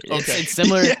LeMahieu last year. Okay. It's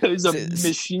similar. Yeah, it was a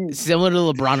machine. Similar to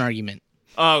the LeBron argument.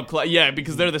 Oh, yeah,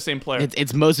 because they're the same player.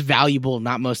 It's most valuable,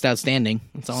 not most outstanding.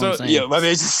 That's all I'm saying. Yeah, my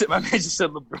man just said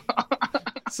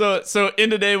LeBron. So in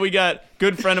today we got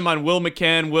good friend of mine, Will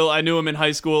McCann. Will, I knew him in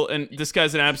high school, and this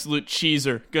guy's an absolute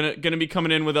cheeser. Gonna be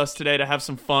coming in with us today to have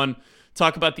some fun,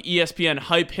 talk about the ESPN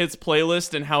Hype Hits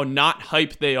playlist and how not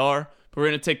hype they are. But we're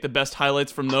gonna take the best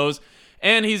highlights from those.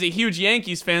 And he's a huge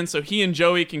Yankees fan, so he and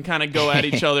Joey can kind of go at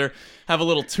each other, have a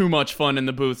little too much fun in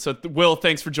the booth. So Will,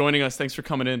 thanks for joining us. Thanks for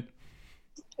coming in.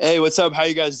 Hey, what's up? How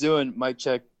you guys doing? Mic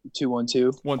check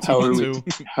 2-1-2.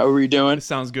 1-2-1-2. How are we doing?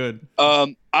 Sounds good.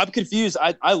 I'm confused.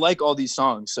 I like all these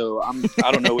songs, so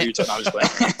I don't know what you're talking about.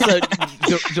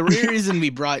 So the real reason we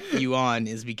brought you on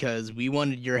is because we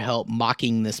wanted your help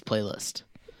mocking this playlist.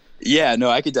 Yeah, no,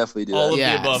 I could definitely do that. All of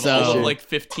the above. All of like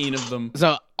 15 of them.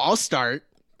 So I'll start.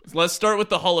 Let's start with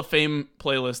the Hall of Fame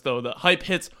playlist, though. The Hype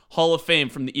Hits Hall of Fame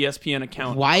from the ESPN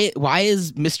account. Why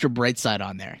is Mr. Brightside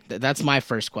on there? That's my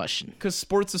first question. Because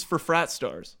sports is for frat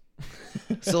stars.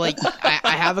 So, like,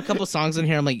 I have a couple songs in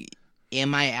here. I'm like,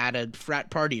 am I at a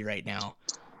frat party right now?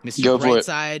 Mr. Go for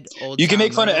Brightside, it. Old You can Town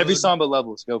make fun Road. of every song but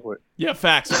Levels. Go for it. Yeah,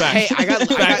 facts. Hey, I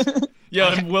got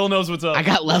yeah, Will knows what's up. I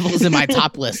got Levels in my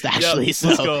top list, actually. Yep, so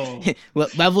let's go.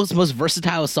 Levels' most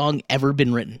versatile song ever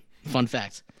been written. Fun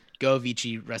fact. Go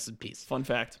Avicii, rest in peace. Fun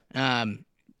fact.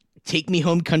 Take Me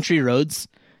Home Country Roads.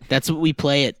 That's what we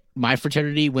play at my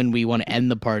fraternity when we want to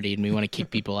end the party and we want to kick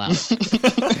people out.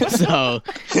 So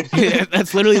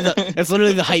that's literally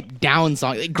the hype down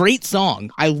song. Great song.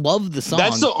 I love the song.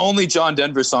 That's the only John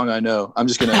Denver song I know. I'm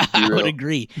just gonna be I real. would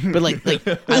agree. But like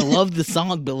I love the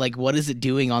song, but like what is it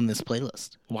doing on this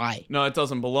playlist? Why? No, it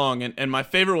doesn't belong. And my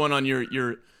favorite one on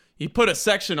your he put a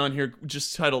section on here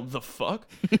just titled "The Fuck,"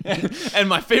 and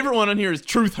my favorite one on here is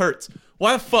 "Truth Hurts."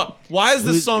 Why the fuck? Why is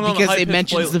this song on the Because Hype it Hits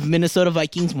mentions playlist? the Minnesota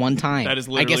Vikings one time. That is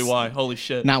literally why. Holy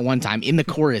shit! Not one time. In the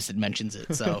chorus, it mentions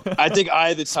it. So, I think Eye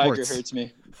of the Tiger Sports. hurts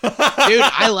me. dude,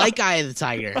 I like Eye of the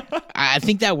Tiger. I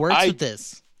think that works with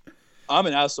this. I'm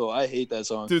an asshole. I hate that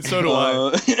song. Dude, so do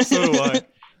I. So do I.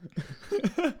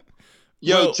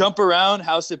 Yo, Well- Jump Around,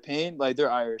 House of Pain, like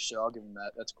they're Irish, so I'll give them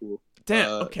that. That's cool.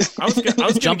 Damn. Okay. I was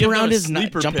gonna Jump give them around a is not.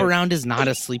 sleeper Jump pick. around is not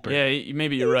a sleeper. Yeah,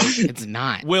 maybe you're right. It's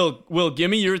not. Will,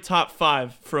 give me your top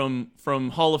 5 from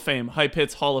Hall of Fame, Hype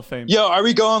Hits Hall of Fame. Yo, are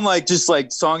we going like just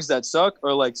like songs that suck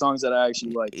or like songs that I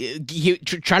actually like?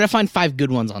 Try to find 5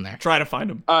 good ones on there. Try to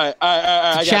find them. All right.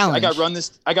 I challenge. got Run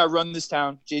This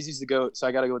Town. Jay-Z's the GOAT, so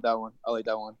I got to go with that one. I like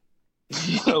that one.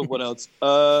 What else?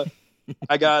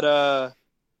 I got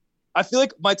I feel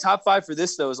like my top 5 for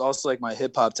this though is also like my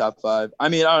hip hop top 5. I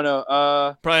mean, I don't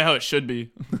know. Probably how it should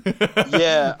be.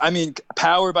 Yeah, I mean,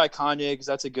 Power by Kanye because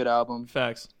that's a good album.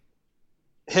 Facts.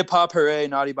 Hip Hop Hooray,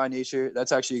 Naughty by Nature.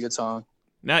 That's actually a good song.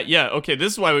 Okay,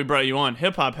 this is why we brought you on.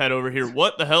 Hip Hop Head over here.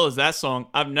 What the hell is that song?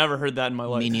 I've never heard that in my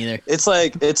life. Me neither. It's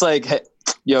like, hey,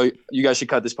 yo, you guys should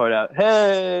cut this part out.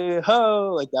 Hey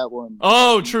ho, like that one.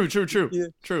 Oh, true. Yeah.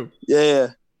 True. Yeah.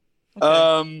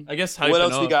 Okay. I guess What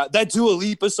else we got? That Dua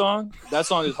Lipa song. That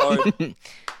song is hard.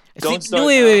 Don't start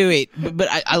wait. But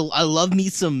I love me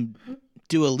some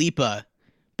Dua Lipa,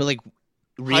 but like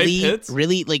really, Hype hits?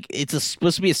 really, like it's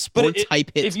supposed to be a sports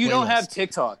hype hits. If you don't playlist. have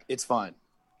TikTok, it's fine.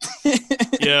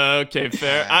 Yeah. Okay.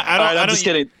 Fair. All right, I'm just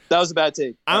kidding. That was a bad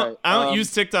take. I don't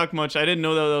use TikTok much. I didn't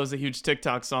know that was a huge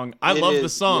TikTok song. I It love the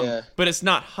is, song, yeah. but it's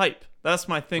not hype. That's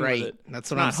my thing Right. with it. That's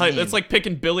It's what not I'm hype. saying. It's like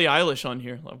picking Billie Eilish on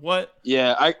here. Like what?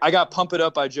 Yeah, I got Pump It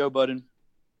Up by Joe Budden.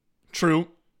 True.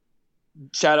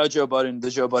 Shout out Joe Budden, the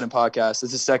Joe Budden podcast.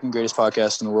 It's the second greatest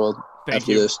podcast in the world. Thank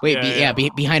after you. this. Wait, Yeah.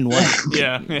 behind what?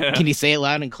 Yeah. Can you say it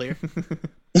loud and clear?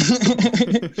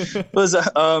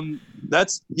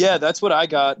 That's what I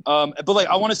got. But like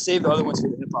I want to save the other ones for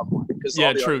the hip hop one because Yeah,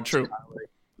 all the other true. ones are kinda like-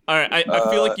 All right.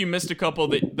 I feel like you missed a couple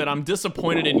that I'm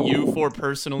disappointed in you for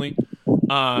personally.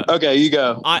 Okay, you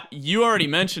go. You already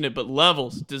mentioned it, but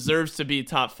Levels deserves to be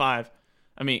top 5.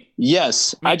 I mean,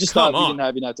 Yes, I mean, I just come thought we on. didn't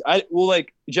have enough.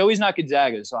 Like Joey's not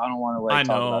Gonzaga, so I don't want to like. I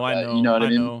talk know. about that. You know what I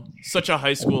mean? Such a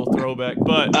high school throwback,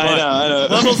 but I know.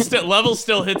 Levels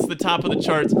still hits the top of the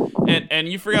charts, and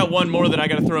you forgot one more that I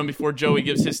got to throw in before Joey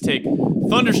gives his take.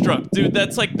 Thunderstruck, dude,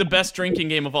 that's like the best drinking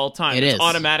game of all time. It It's is.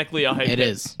 automatically a hype. It hit.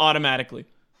 is. Automatically.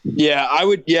 Yeah, I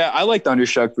would. Yeah, I like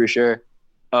Thunderstruck for sure.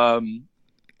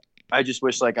 I just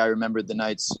wish like I remembered the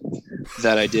nights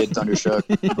that I did Thunderstruck,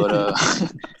 but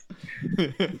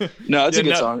no, it's a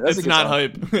good song. That's a It's good not song.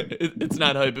 hype. It's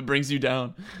not hype. It brings you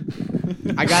down.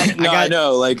 I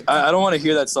know. Like I don't want to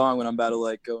hear that song when I'm about to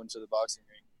like go into the boxing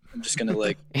ring. I'm just gonna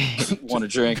like want to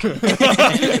drink.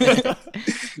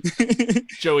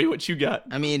 Joey, what you got?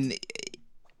 I mean,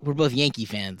 we're both Yankee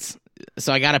fans,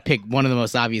 so I gotta pick one of the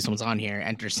most obvious ones on here.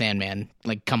 Enter Sandman.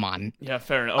 Like, come on. Yeah,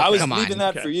 fair enough. I was Come on. leaving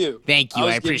that Okay. for you. Thank you. I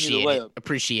was I giving you appreciate the it. layup.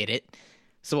 Appreciate it.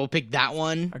 So we'll pick that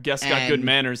one. Our guest got and, good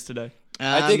manners today.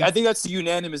 I think that's the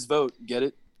unanimous vote. Get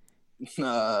it? I see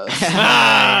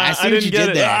I what didn't you get did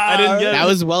it. there. I didn't get That it.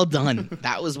 was well done.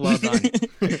 That was well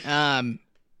done.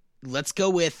 Let's go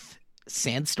with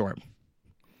Sandstorm.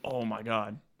 Oh my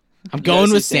god. I'm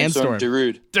going with Sandstorm. Sandstorm.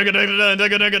 Darude.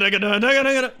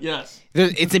 Yes.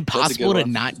 It's impossible to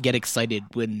one. not get excited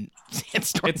when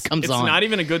Sandstorm It's comes on. not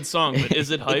even a good song, but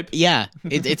is it hype? Yeah,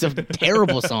 it's a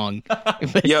terrible song.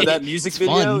 But Yo, that music it's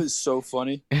video fun. is so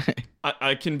funny.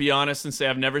 I can be honest and say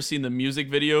I've never seen the music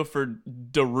video for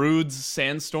Darude's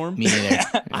Sandstorm. Me neither.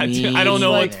 I don't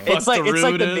know what neither. fuck It's like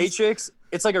Darude the is. Matrix.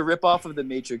 It's like a ripoff of the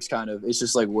Matrix, kind of. It's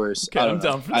just like worse. Okay, I I'm don't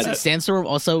know. down for that. Sandstorm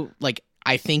also, like,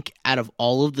 I think out of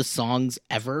all of the songs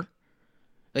ever,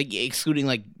 like excluding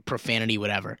like profanity,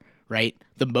 whatever, right?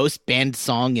 The most banned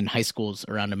song in high schools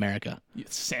around America.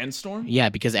 Sandstorm? Yeah,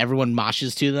 because everyone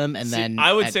moshes to them, and See, then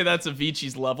I would say that's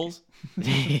Avicii's Levels.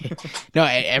 no,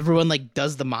 everyone like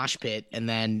does the mosh pit, and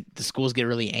then the schools get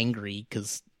really angry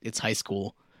because it's high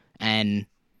school, and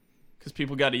Because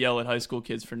people got to yell at high school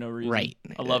kids for no reason. Right.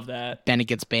 I love that. then it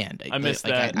gets banned. I miss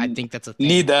like, that. I think that's a thing.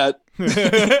 Need that.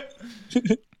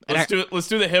 Let's do it. Let's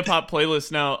do the hip hop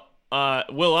playlist now.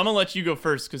 Will, I'm gonna let you go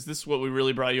first because this is what we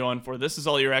really brought you on for. This is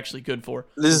all you're actually good for.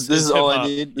 This is all I hip-hop.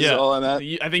 need. This is all I'm at.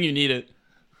 I think you need it.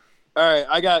 All right,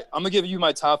 I'm gonna give you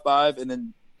my top 5, and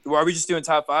then are we just doing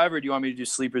top 5, or do you want me to do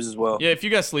sleepers as well, Yeah, if you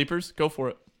got sleepers, go for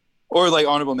it. or like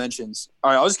honorable mentions?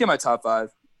 All right, I'll just get my top 5.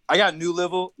 I got New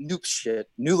Level,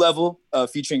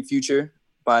 featuring Future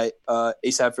by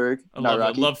ASAP Ferg. I Not love it.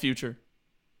 Rocky. Love Future.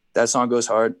 That song goes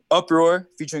hard. Uproar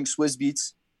featuring Swizz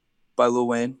Beats by Lil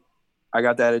Wayne. I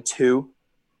got that at 2.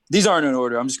 These aren't in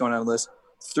order. I'm just going down the list.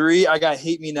 3, I got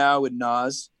Hate Me Now with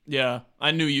Nas. Yeah,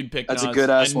 I knew you'd pick That's Nas. a good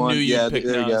ass I one. knew you'd Yeah, pick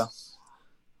there you Nas.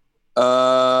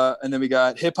 go. And then we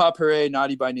got Hip Hop Hooray,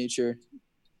 Naughty by Nature.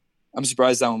 I'm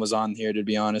surprised that one was on here, to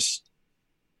be honest.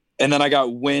 And then I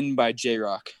got Win by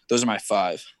J-Rock. Those are my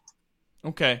 5.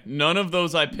 Okay, none of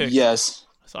those I picked. Yes.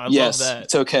 So I yes. love that.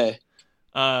 It's okay.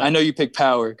 I know you picked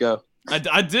Power. Go.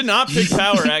 I did not pick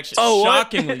Power, actually. Oh,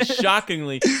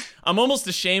 Shockingly. I'm almost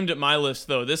ashamed at my list,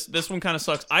 though. This one kind of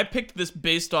sucks. I picked this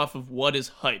based off of what is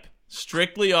hype.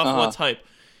 Strictly off what's hype.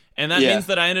 And that means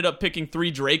that I ended up picking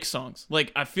 3 Drake songs.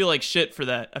 Like, I feel like shit for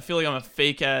that. I feel like I'm a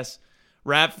fake-ass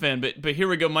rap fan. But here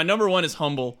we go. My number 1 is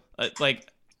Humble.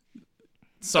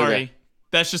 Sorry. Okay.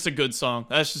 That's just a good song.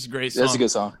 That's just a great song. That's a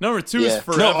good song. Number 2 is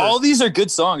Forever. No, all these are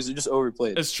good songs. They're just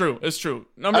overplayed. It's true.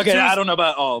 Number 2 I don't know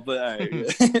about all, but all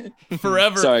right.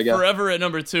 Forever. Sorry, Forever at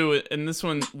number 2, and this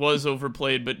one was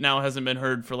overplayed, but now hasn't been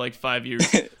heard for like 5 years.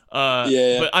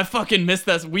 But I fucking missed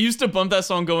that. We used to bump that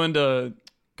song going to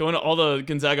all the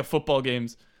Gonzaga football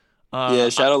games.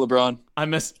 Shout out LeBron. I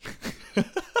missed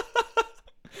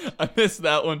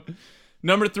that one.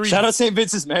 Number 3. Shout out St.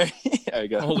 Vincent's Mary. There you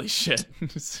go. Holy shit.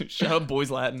 Shout out Boys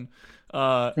Latin.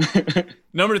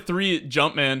 Number 3,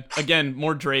 Jumpman. Again,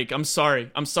 more Drake. I'm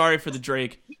sorry for the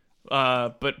Drake.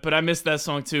 But I missed that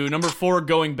song too. Number 4,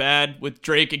 Going Bad with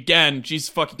Drake again. Jesus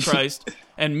fucking Christ.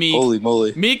 And Meek. Holy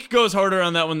moly. Meek goes harder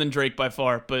on that one than Drake by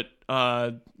far. But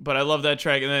I love that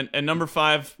track. And number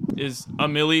 5 is A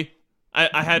Milli.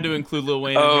 I had to include Lil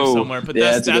Wayne in here somewhere, but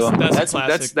that's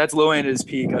classic. That's Lil Wayne at his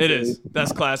peak. It is.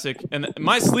 That's classic. And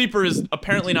my sleeper is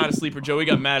apparently not a sleeper. Joey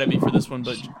got mad at me for this one,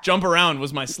 but Jump Around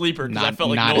was my sleeper because I felt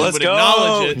like no one would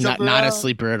acknowledge it. Not a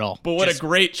sleeper at all. But what a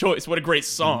great choice. What a great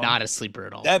song. Not a sleeper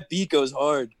at all. That beat goes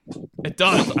hard. It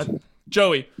does.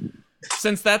 Joey,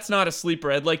 since that's not a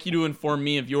sleeper, I'd like you to inform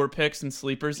me of your picks and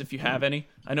sleepers if you have any.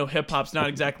 I know hip-hop's not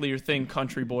exactly your thing,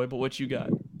 country boy, but what you got?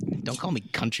 Don't call me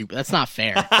country. That's not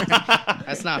fair.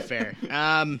 That's not fair.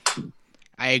 I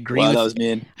agree. Wow, that was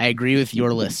mean. I agree with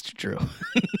your list, Drew.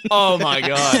 Oh my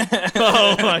god.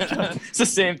 It's the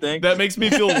same thing. That makes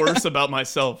me feel worse about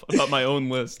myself, about my own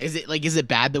list. Is it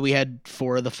bad that we had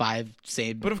 4 of the 5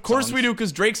 same? But of course songs? we do,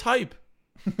 because Drake's hype.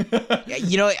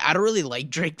 Yeah, I don't really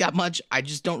like Drake that much. I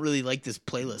just don't really like this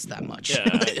playlist that much.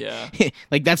 Yeah.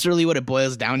 Like that's really what it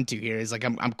boils down to here. Is like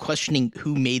I'm questioning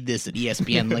who made this at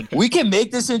ESPN. Like we can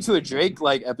make this into a Drake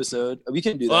episode. We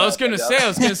can do that. Well, I was gonna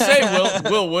say,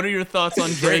 Will, what are your thoughts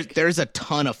on Drake? There's a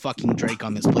ton of fucking Drake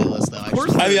on this playlist, though. Of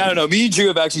course. I mean, I don't know. Me and Drew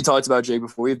have actually talked about Drake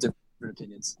before. We have different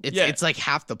opinions. It's like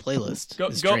half the playlist.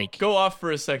 Drake. Go off for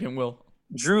a second, Will.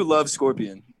 Drew loves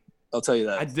Scorpion. I'll tell you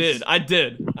that. I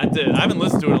did. I haven't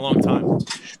listened to it in a long time.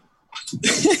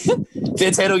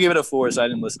 Fantano gave it a 4, so I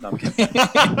didn't listen. I'm kidding.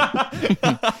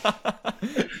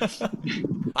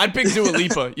 I'd pick Dua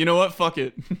Lipa. You know what? Fuck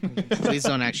it. Please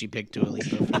don't actually pick Dua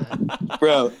Lipa for that.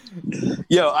 Bro.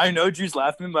 Yo, I know Drew's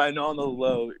laughing, but I know on the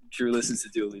low, Drew listens to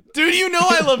Dua Lipa. Dude, you know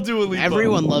I love Dua Lipa.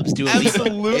 Everyone loves Dua Lipa.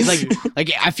 Absolutely. It's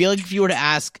like I feel like if you were to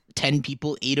ask 10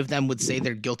 people, 8 of them would say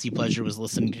their guilty pleasure was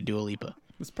listening to Dua Lipa.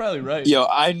 That's probably right. Yo,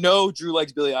 I know Drew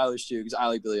likes Billie Eilish too, because I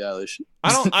like Billie Eilish.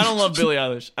 I don't love Billie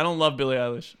Eilish. I don't love Billie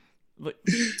Eilish.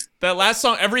 That last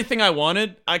song, Everything I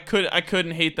Wanted, I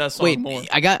couldn't hate that song more.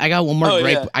 I got one more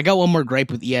gripe. Yeah. I got one more gripe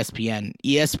with ESPN.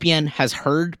 ESPN has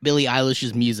heard Billie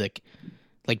Eilish's music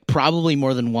like probably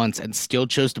more than once and still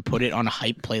chose to put it on a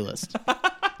hype playlist.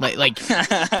 like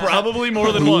probably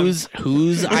more than once.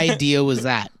 Whose idea was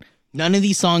that? None of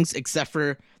these songs except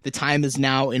for The Time Is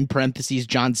Now in parentheses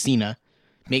John Cena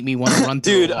make me want to run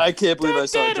through Dude, I can't believe I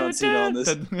saw John Cena on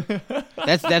this.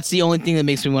 That's the only thing that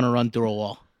makes me want to run through a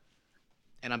wall.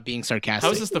 And I'm being sarcastic.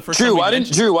 How is this the first Drew, time why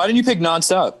didn't you pick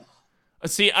Nonstop?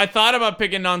 See, I thought about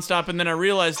picking Nonstop, and then I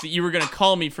realized that you were going to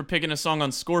call me for picking a song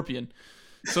on Scorpion.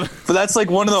 So But that's like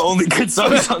one of the only good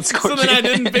songs on Scorpion. So then I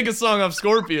didn't pick a song off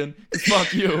Scorpion.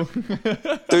 Fuck you.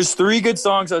 There's 3 good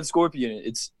songs on Scorpion.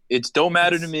 It's Don't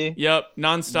Matter to Me. Yep,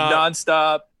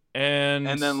 Nonstop. And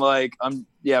then like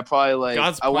probably like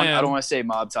God's I Plan. don't want to say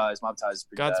Mob Ties. Mob Ties is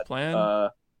pretty God's bad. Plan.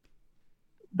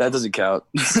 That doesn't count.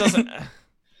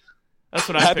 That's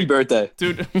what I Happy picked. birthday.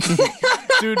 Dude,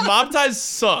 Mob Ties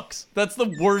sucks. That's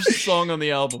the worst song on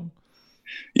the album.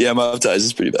 Yeah, Mob Ties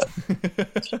is pretty bad.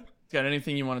 Got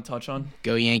anything you want to touch on?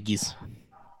 Go Yankees.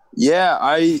 Yeah,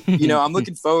 I'm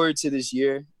looking forward to this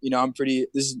year.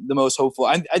 This is the most hopeful.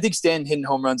 I think Stan hitting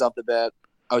home runs off the bat.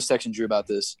 I was texting Drew about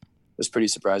this. It was pretty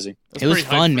surprising. It was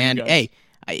fun, man. Hey,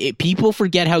 people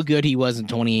forget how good he was in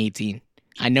 2018.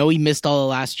 I know he missed all of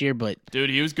last year, but dude,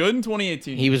 he was good in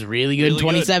 2018. He was really good in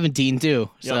 2017 too.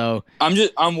 Yep. So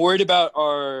I'm worried about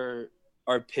our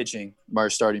pitching, our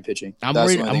starting pitching. I'm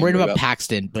worried about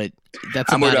Paxton, but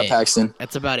that's I'm about worried about it. Paxton.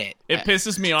 That's about it. It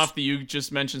pisses me off that you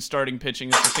just mentioned starting pitching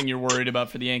is the thing you're worried about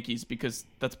for the Yankees, because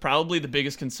that's probably the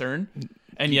biggest concern.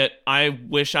 And yet, I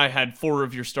wish I had 4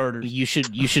 of your starters. You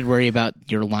should worry about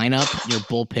your lineup, your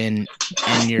bullpen,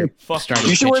 and your starting.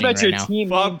 You should worry about right your now. team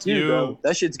name too, bro.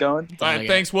 That shit's going. All right,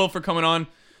 thanks, Will, for coming on.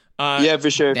 Yeah, for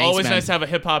sure. Thanks, Always man. nice to have a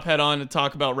hip hop head on to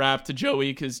talk about rap to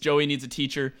Joey, because Joey needs a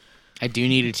teacher. I do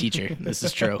need a teacher. This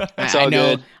is true. It's I all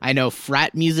know. good. I know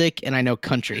frat music and I know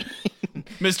country.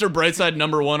 Mr. Brightside,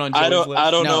 number 1 on Joey's list. I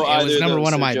don't know No, it either was of number those,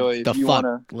 one on so my Joey, the if you fuck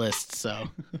wanna- list. So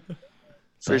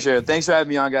for sure. Thanks for having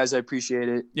me on, guys. I appreciate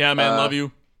it. Yeah, man, love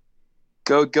you.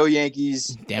 Go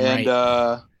Yankees. Damn and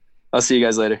right. I'll see you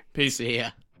guys later. Peace. see ya.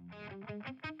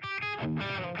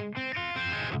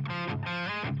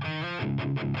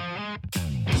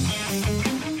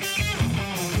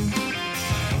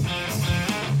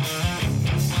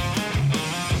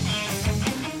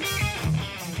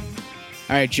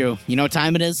 All right, Joe. You know what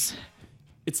time it is?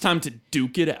 It's time to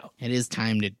duke it out. It is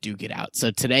time to duke it out. So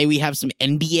today we have some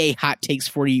NBA hot takes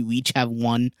for you. We each have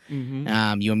one. You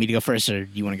want me to go first, or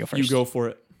you want to go first? You go for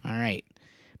it. All right.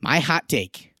 My hot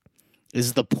take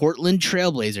is the Portland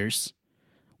Trailblazers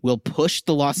will push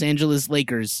the Los Angeles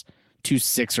Lakers to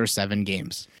 6 or 7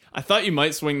 games. I thought you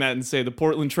might swing that and say the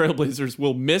Portland Trailblazers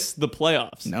will miss the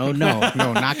playoffs. No, not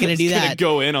going to do Gonna that.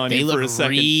 go in on They you look for a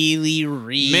second. really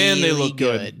Man, they look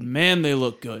good. Man, they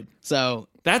look good. So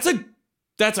That's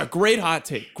a great hot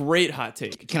take. Great hot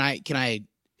take. can I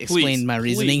explain Please, my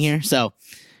reasoning please. here? So,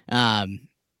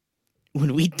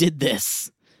 when we did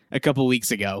this a couple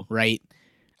weeks ago, right?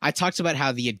 I talked about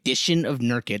how the addition of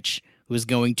Nurkic was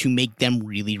going to make them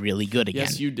really, really good again.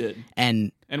 Yes, you did.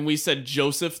 And And we said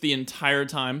Joseph the entire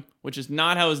time, which is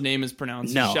not how his name is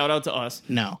pronounced. No. Shout out to us.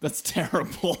 no, That's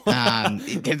terrible.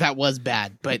 that was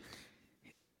bad, but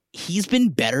he's been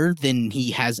better than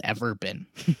he has ever been.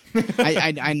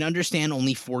 I understand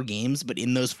only 4 games, but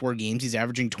in those 4 games, he's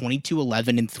averaging 22,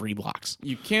 11, and 3 blocks.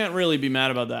 You can't really be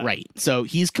mad about that. Right. So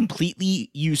he's completely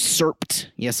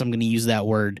usurped. Yes, I'm going to use that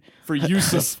word. For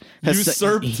Yusuf.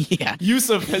 Usurped. Yeah.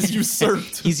 Yusuf has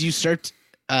usurped. He's usurped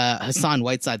Hassan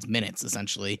Whiteside's minutes,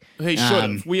 essentially. Hey, should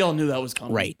have. We all knew that was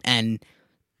coming. Right. And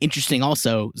interesting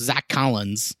also, Zach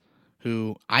Collins,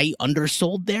 who I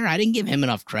undersold there. I didn't give him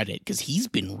enough credit because he's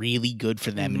been really good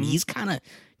for them. And he's kind of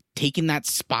taken that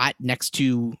spot next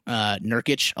to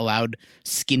Nurkic, allowed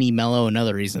skinny Melo,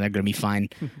 another reason they're going to be fine,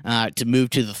 to move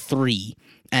to the 3.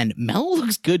 And Melo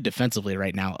looks good defensively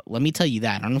right now. Let me tell you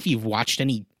that. I don't know if you've watched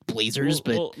any Blazers,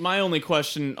 but my only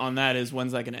question on that is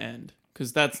when's that going to end?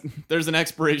 Because there's an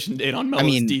expiration date on Melo's I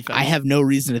mean, defense. I have no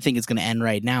reason to think it's going to end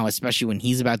right now, especially when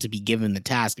he's about to be given the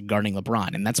task of guarding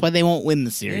LeBron. And that's why they won't win the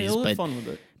Yeah, series. he'll have but fun with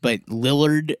it. But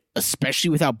Lillard, especially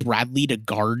without Bradley to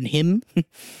guard him.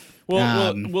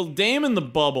 Well, Dame in the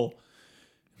bubble.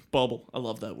 I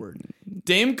love that word.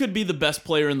 Dame could be the best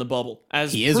player in the bubble,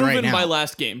 as He is proven right now. by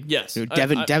last game. Yes, Dude,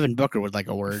 Devin Booker would like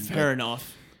a word. fair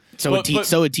enough. So But-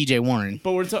 would TJ Warren.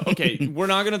 But okay. We're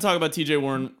not going to talk about TJ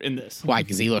Warren in this. Why?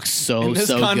 Because he looks so In this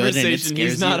good. And it conversation,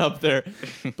 he's scares not you. up there.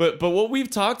 But what we've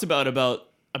talked about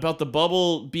the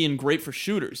bubble being great for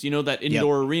shooters, that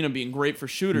indoor arena being great for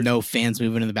shooters. No fans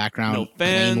moving in the background. No Plain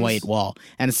fans. white wall.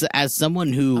 And as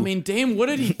someone who I mean, Dame, what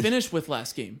did he finish with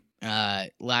last game?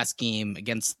 last game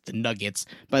against the Nuggets,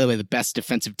 by the way, the best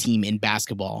defensive team in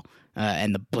basketball,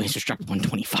 and the Blazers dropped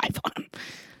 125 on them.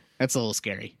 That's a little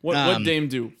scary. What Dame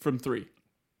do from 3?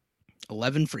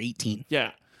 11 for 18.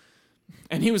 Yeah.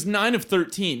 And he was 9 of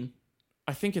 13,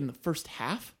 I think, in the first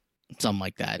half. Something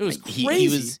like that. It was He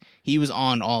crazy. was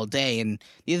on all day, and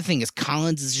the other thing is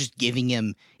Collins is just giving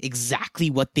him exactly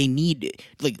what they need.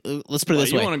 Like, let's put it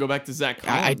this You way. want to go back to Zach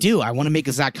Collins? I do. I want to make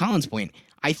a Zach Collins point.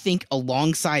 I think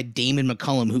alongside Damon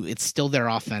McCullum, who it's still their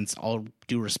offense, all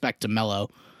due respect to Melo,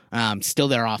 still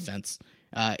their offense.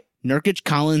 Nurkic,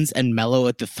 Collins, and Melo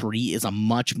at the 3 is a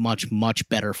much, much, much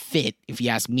better fit, if you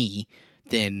ask me,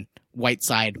 than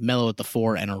Whiteside, Melo at the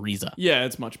 4, and Ariza. Yeah,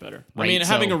 it's much better. Right, I mean,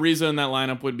 having so- Ariza in that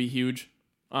lineup would be huge.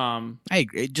 I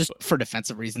agree, just for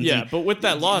defensive reasons. Yeah, And but with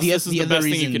that loss, this is the other best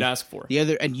thing you reason- could ask for. The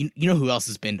other, and you know who else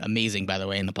has been amazing, by the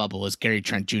way, in the bubble is Gary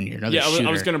Trent Jr., another Yeah, shooter.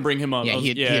 I was going to bring him up. Yeah,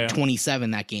 he had 27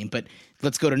 that game. But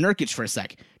let's go to Nurkic for a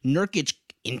sec. Nurkic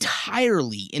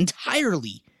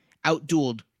entirely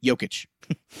outdueled Jokic.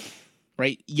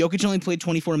 Right? Jokic only played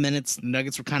 24 minutes. The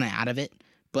Nuggets were kind of out of it.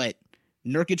 But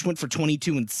Nurkic went for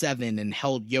 22 and 7 and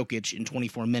held Jokic in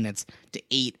 24 minutes to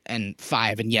 8 and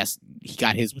 5. And yes, he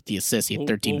got his with the assist. He had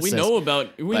 13 we assists. know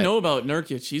about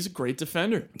Nurkic. He's a great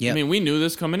defender. Yep. I mean, we knew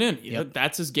this coming in. Yep.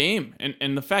 That's his game.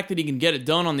 And the fact that he can get it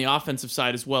done on the offensive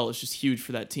side as well is just huge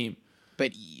for that team.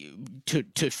 But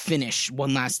to finish,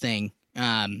 one last thing.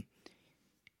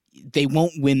 They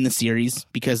won't win the series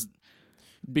because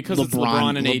because it's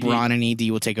LeBron and AD. LeBron and AD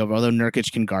will take over, although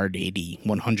Nurkic can guard AD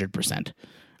 100%.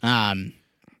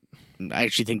 I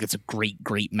actually think it's a great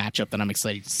matchup that I'm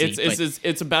excited to see.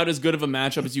 It's about as good of a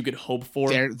matchup as you could hope for.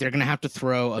 They're going to have to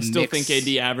throw I still think AD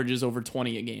averages over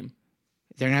 20 a game.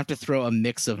 They're going to have to throw a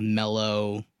mix of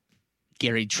Melo,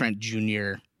 Gary Trent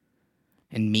Jr.,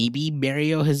 and maybe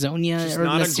Mario Hezonja or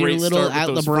Nasir Little at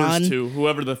LeBron. First two,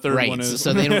 whoever the third one is.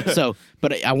 So they don't.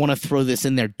 But I want to throw this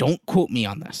in there. Don't quote me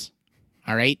on this.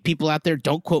 All right, people out there,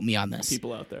 don't quote me on this.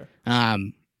 People out there.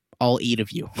 All 8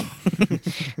 of you.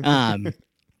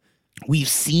 We've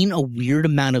seen a weird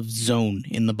amount of zone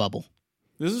in the bubble.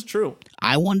 This is true.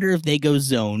 I wonder if they go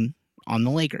zone on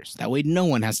the Lakers. That way no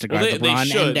one has to guard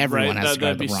LeBron and everyone has to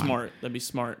guard LeBron. That'd be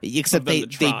smart. Except they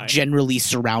generally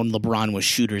surround LeBron with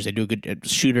shooters. They do a good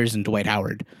shooters and Dwight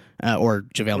Howard or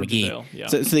JaVale McGee. Yeah.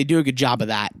 So they do a good job of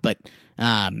that. But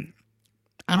I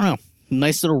don't know.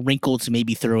 Nice little wrinkle to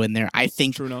maybe throw in there. I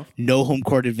think no home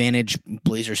court advantage.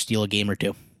 Blazers steal a game or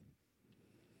two.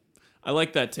 I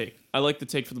like that take. I like the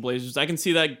take for the Blazers. I can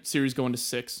see that series going to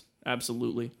 6.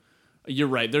 Absolutely. You're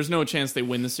right. There's no chance they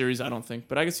win the series, I don't think.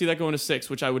 But I can see that going to 6,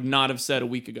 which I would not have said a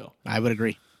week ago. I would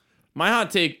agree. My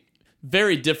hot take,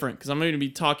 very different, because I'm going to be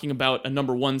talking about a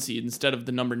number 1 seed instead of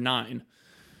the number 9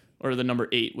 or the number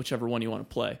 8, whicher one you want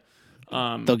to play.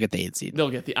 They'll get the 8 seed.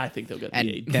 I think they'll get the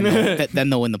 8. Then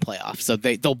they'll win the playoffs. So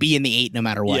they'll be in the 8 no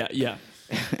matter what. Yeah.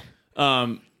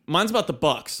 Mine's about the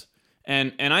Bucks.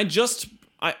 And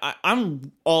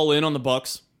I'm all in on the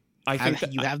Bucks. I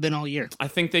think you have been all year. I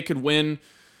think they could win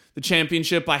the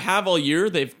championship. I have all year.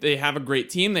 They have a great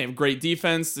team. They have great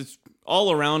defense. It's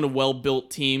all around a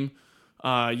well-built team.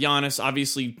 Giannis,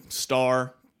 obviously,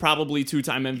 star. Probably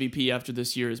 2-time MVP after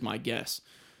this year is my guess.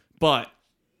 But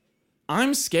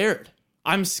I'm scared.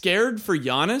 I'm scared for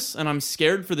Giannis, and I'm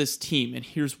scared for this team, and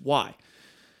here's why.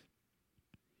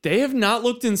 They have not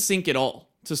looked in sync at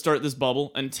all to start this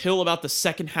bubble until about the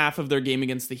second half of their game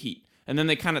against the Heat. And then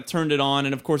they kind of turned it on,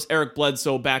 and of course, Eric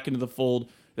Bledsoe back into the fold.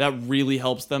 That really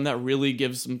helps them. That really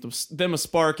gives them a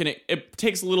spark, and it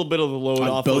takes a little bit of the load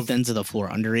off both ends of the floor.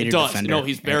 Underrated defender. No,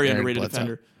 he's very Eric underrated Bledsoe.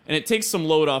 defender. And it takes some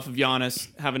load off of Giannis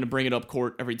having to bring it up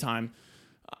court every time.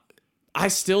 I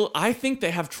think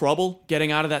they have trouble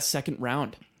getting out of that second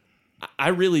round. I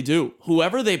really do.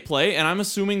 Whoever they play, and I'm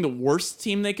assuming the worst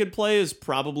team they could play is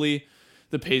probably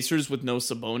the Pacers with no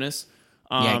Sabonis.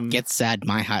 Get sad.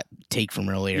 My hot take from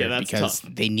earlier because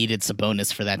tough. They needed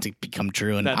Sabonis for that to become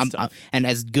true. And and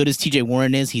as good as TJ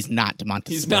Warren is, he's not DeMontis.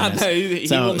 He's Sabonis. not. He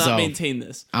will not maintain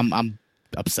this. I'm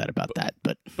upset about that.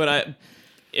 But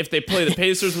if they play the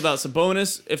Pacers without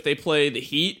Sabonis, if they play the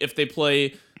Heat, if they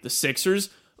play the Sixers,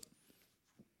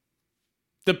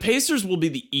 the Pacers will be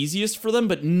the easiest for them,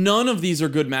 but none of these are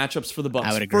good matchups for the Bucks.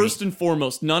 I would agree. First and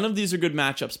foremost, none of these are good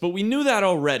matchups, but we knew that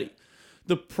already.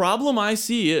 The problem I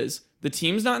see is the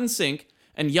team's not in sync,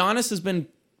 and Giannis has been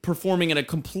performing at a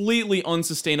completely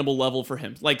unsustainable level for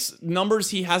him. Like,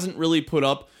 numbers he hasn't really put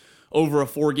up over a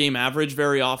 4-game average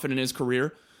very often in his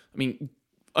career. I mean,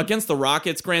 against the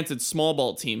Rockets, granted, small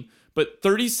ball team, but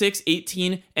 36,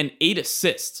 18, and 8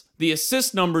 assists. The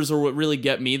assist numbers are what really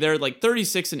get me there. Like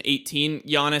 36 and 18,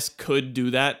 Giannis could do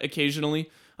that occasionally.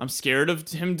 I'm scared of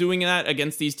him doing that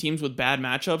against these teams with bad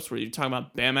matchups where you're talking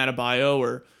about Bam Adebayo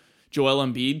or Joel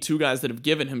Embiid, 2 guys that have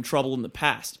given him trouble in the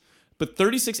past. But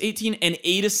 36, 18, and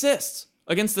 8 assists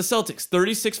against the Celtics.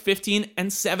 36, 15,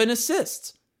 and 7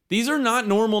 assists. These are not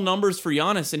normal numbers for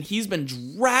Giannis, and he's been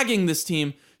dragging this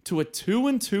team to a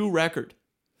 2-2 record.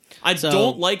 I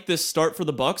don't like this start for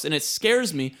the Bucks, and it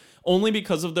scares me only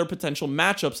because of their potential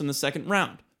matchups in the second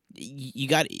round. You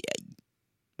got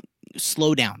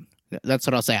slow down. That's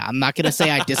what I'll say. I'm not going to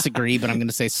say I disagree, but I'm going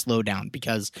to say slow down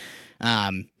because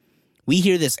we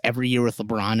hear this every year with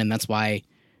LeBron, and that's why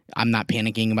I'm not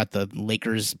panicking about the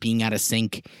Lakers being out of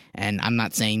sync, and I'm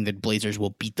not saying that Blazers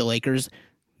will beat the Lakers.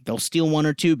 They'll steal 1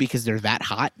 or 2 because they're that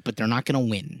hot, but they're not going to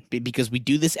win because we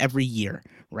do this every year,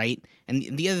 right? And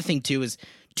the other thing, too, is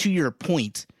to your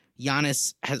point,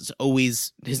 Giannis has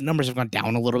always – his numbers have gone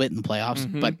down a little bit in the playoffs,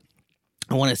 but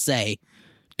I want to say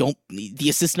the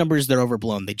assist numbers, they're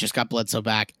overblown. They just got Bledsoe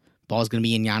back. Ball's going to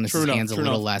be in Giannis' hands a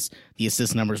little less. The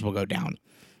assist numbers will go down.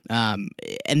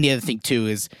 And the other thing, too,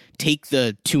 is take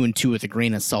the 2-2 with a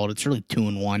grain of salt. It's really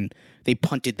 2-1. They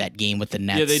punted that game with the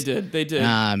Nets. Yeah, they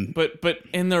did. But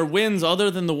in their wins,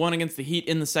 other than the one against the Heat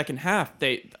in the second half,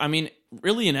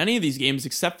 really in any of these games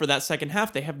except for that second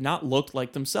half, they have not looked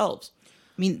like themselves.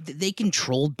 I mean, they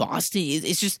controlled Boston.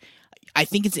 It's just, I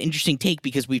think it's an interesting take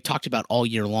because we've talked about all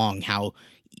year long how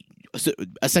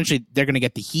essentially they're going to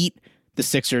get the Heat, the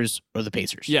Sixers, or the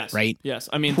Pacers. Yes. Right? Yes.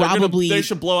 I mean, probably they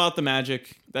should blow out the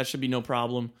Magic. That should be no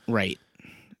problem. Right.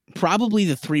 probably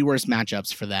the 3 worst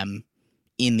matchups for them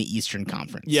in the Eastern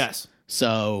Conference. Yes.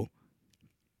 So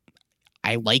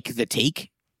I like the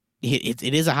take. It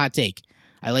is a hot take.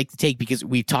 I like the take because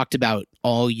we've talked about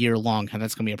all year long how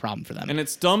that's going to be a problem for them. And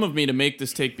it's dumb of me to make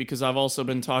this take because I've also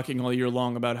been talking all year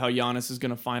long about how Giannis is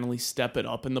going to finally step it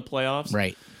up in the playoffs.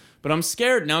 Right. But I'm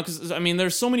scared now because, I mean,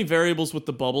 there's so many variables with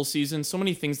the bubble season, so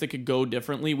many things that could go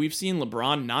differently. We've seen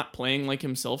LeBron not playing like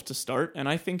himself to start, and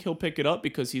I think he'll pick it up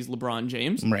because he's LeBron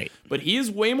James. Right. But he is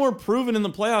way more proven in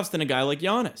the playoffs than a guy like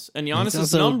Giannis. And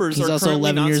Giannis's numbers are currently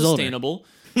 11 not years sustainable.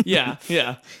 Yeah.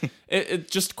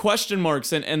 It just question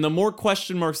marks, and the more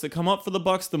question marks that come up for the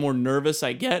Bucks, the more nervous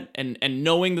I get. And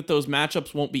knowing that those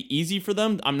matchups won't be easy for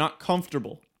them, I'm not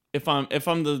comfortable. If I'm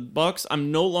the Bucks,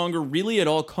 I'm no longer really at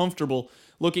all comfortable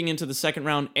looking into the second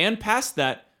round and past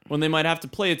that when they might have to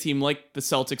play a team like the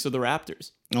Celtics or the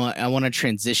Raptors. Well, I want to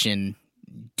transition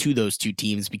to those two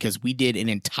teams because we did an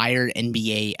entire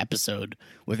NBA episode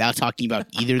without talking about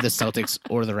either the Celtics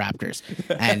or the Raptors.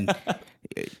 And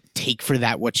take for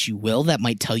that what you will. That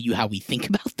might tell you how we think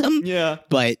about them. Yeah.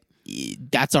 But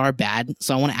that's our bad.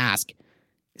 So I want to ask,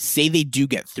 say they do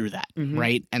get through that,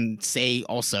 right? And say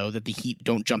also that the Heat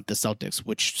don't jump the Celtics,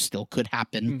 which still could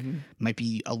happen. Might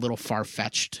be a little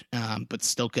far-fetched, but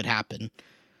still could happen.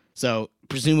 So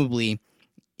presumably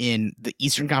in the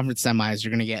Eastern Conference semis, you're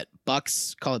going to get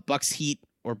Bucks, call it Bucks Heat,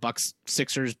 or Bucks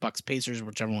Sixers, Bucks Pacers,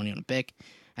 whichever one you want to pick,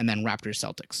 and then Raptors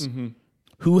Celtics.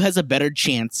 Who has a better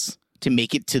chance to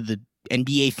make it to the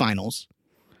NBA Finals,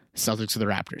 Celtics or the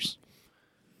Raptors?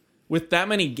 With that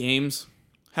many games,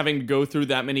 having to go through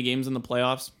that many games in the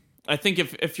playoffs, I think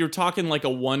if you're talking like a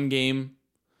one game,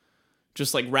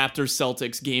 just like Raptors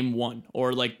Celtics game 1,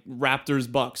 or like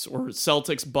Raptors Bucks or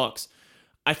Celtics Bucks,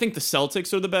 I think the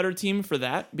Celtics are the better team for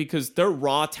that because their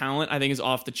raw talent, I think, is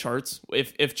off the charts.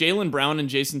 If Jaylen Brown and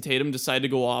Jason Tatum decide to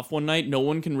go off one night, no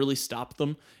one can really stop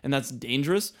them, and that's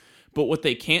dangerous. But what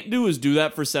they can't do is do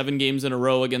that for 7 games in a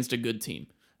row against a good team.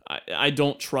 I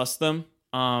don't trust them.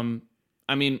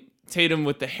 I mean, Tatum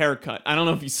with the haircut. I don't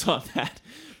know if you saw that,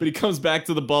 but he comes back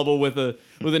to the bubble with a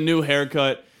new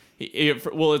haircut.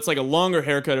 Well, it's like a longer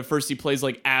haircut. At first, he plays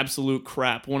like absolute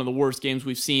crap. One of the worst games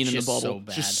we've seen in the bubble.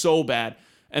 Just so bad.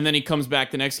 And then he comes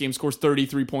back the next game, scores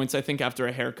 33 points, I think, after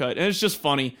a haircut. And it's just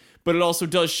funny. But it also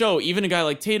does show, even a guy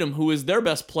like Tatum, who is their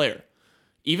best player,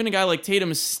 even a guy like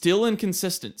Tatum is still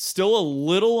inconsistent, still a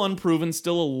little unproven,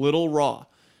 still a little raw.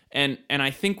 And I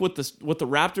think what the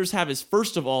Raptors have is,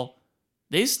 first of all,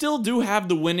 they still do have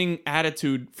the winning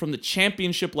attitude from the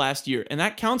championship last year. And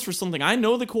that counts for something. I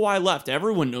know that Kawhi left.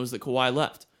 Everyone knows that Kawhi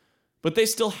left. But they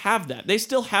still have that. They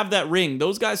still have that ring.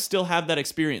 Those guys still have that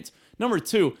experience. Number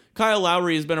 2, Kyle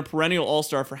Lowry has been a perennial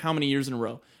all-star for how many years in a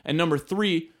row? And number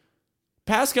 3,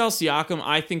 Pascal Siakam,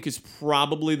 I think, is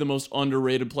probably the most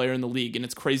underrated player in the league. And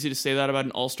it's crazy to say that about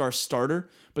an all-star starter.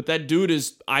 But that dude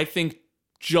is, I think,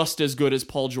 just as good as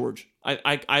Paul George.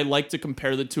 I like to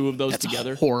compare the two of those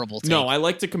together. That's a horrible take. No, I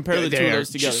like to compare the two of those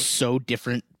together. Just so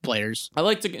different players.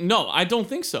 No, I don't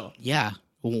think so. Yeah.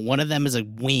 One of them is a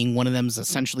wing. One of them is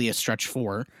essentially a stretch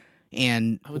 4.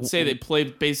 And I would say they play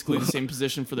basically the same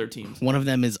position for their teams. One of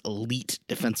them is elite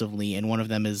defensively, and one of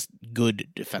them is good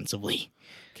defensively.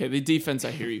 Okay, the defense,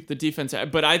 I hear you. The defense,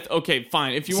 okay,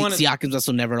 fine. If you want to, Siakam's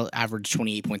also never averaged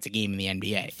 28 points a game in the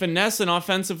NBA. Finesse and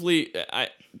offensively,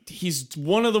 he's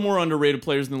one of the more underrated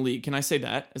players in the league. Can I say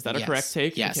that? Is that a correct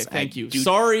take? Yes. Okay, thank you.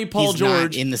 Sorry, Paul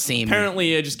George. Not in the same.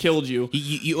 Apparently, I just killed you.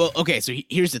 Okay, so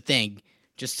here's the thing.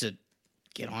 Just to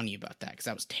get on you about that, because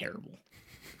that was terrible.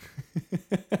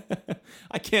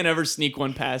 I can't ever sneak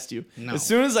one past you. No. As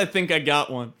soon as I think I got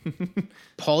one.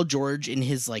 Paul George, in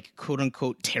his like quote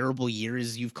unquote terrible year,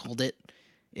 as you've called it,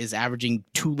 is averaging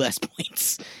 2 less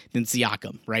points than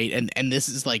Siakam, right? And this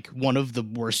is like one of the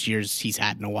worst years he's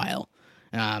had in a while.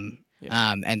 And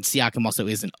Siakam also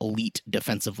isn't elite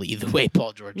defensively the way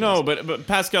Paul George is. No, but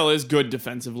Pascal is good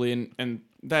defensively, and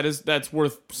that's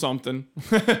worth something.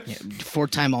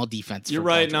 4-time all defense. You're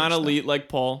right, George, not elite like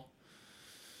Paul.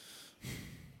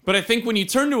 But I think when you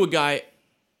turn to a guy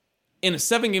in a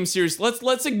 7-game series,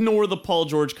 let's ignore the Paul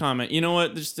George comment. You know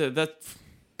what? Just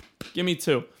give me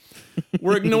 2.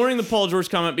 We're ignoring the Paul George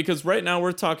comment because right now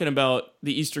we're talking about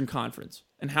the Eastern Conference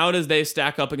and how does they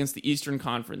stack up against the Eastern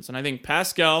Conference. And I think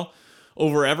Pascal,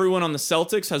 over everyone on the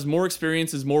Celtics, has more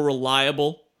experience, is more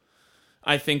reliable.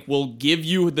 I think will give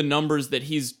you the numbers that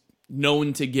he's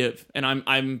known to give. And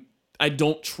I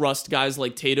don't trust guys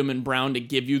like Tatum and Brown to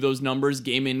give you those numbers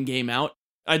game in, game out.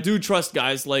 I do trust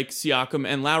guys like Siakam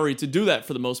and Lowry to do that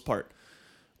for the most part.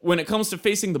 When it comes to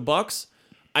facing the Bucks,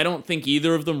 I don't think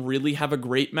either of them really have a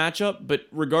great matchup, but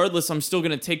regardless, I'm still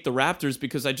going to take the Raptors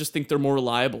because I just think they're more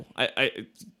reliable.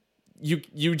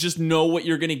 you just know what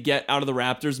you're going to get out of the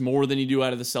Raptors more than you do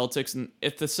out of the Celtics. And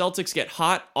if the Celtics get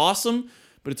hot, awesome,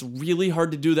 but it's really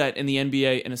hard to do that in the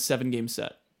NBA in a 7-game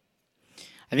set.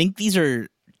 I think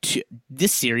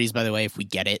this series, by the way, if we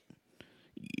get it,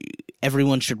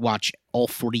 everyone should watch all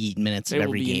 48 minutes of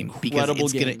every game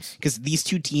because these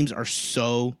two teams are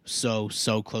so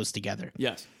close together.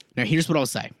 Yes. Now, here's what I'll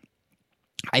say.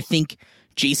 I think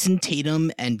Jason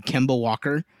Tatum and Kemba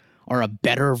Walker are a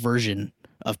better version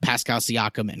of Pascal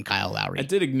Siakam and Kyle Lowry. I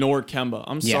did ignore Kemba.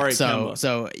 I'm sorry, Kemba.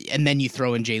 So, and then you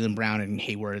throw in Jaylen Brown and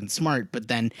Hayward and Smart, but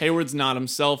then Hayward's not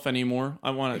himself anymore.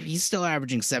 He's still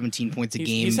averaging 17 points a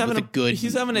game. He's having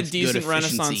a decent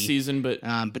renaissance season, but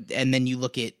and then you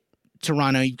look at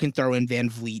Toronto. You can throw in Van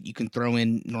Vliet. You can throw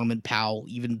in Norman Powell.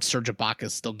 Even Serge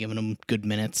Ibaka's still giving him good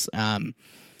minutes.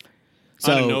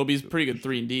 Anunoby's pretty good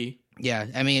 3-and-D. Yeah,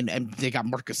 I mean, and they got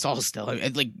Marc Gasol still.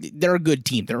 Like, they're a good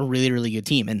team. They're a really, really good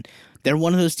team, and they're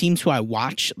one of those teams who I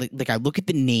watch. Like I look at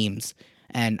the names,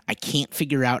 and I can't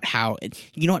figure out how.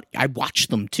 You know what? I watch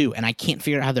them too, and I can't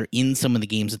figure out how they're in some of the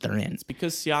games that they're in. It's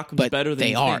because Siakam's better than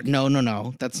they you are. think.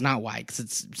 No, that's not why. Because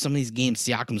it's some of these games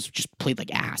Siakam's just played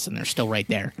like ass, and they're still right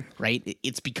there. Right?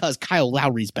 It's because Kyle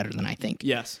Lowry's better than I think.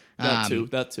 Yes, that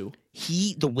too.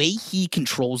 The way he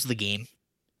controls the game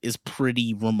is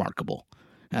pretty remarkable.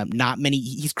 Not many.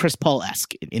 He's Chris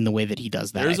Paul-esque in the way that he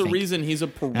does that. There's a reason he's a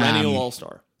perennial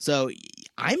all-star. So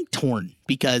I'm torn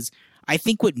because I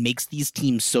think what makes these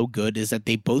teams so good is that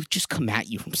they both just come at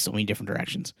you from so many different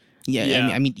directions. Yeah.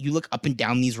 I mean, you look up and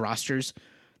down these rosters,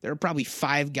 there are probably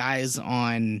 5 guys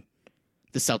on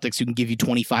the Celtics who can give you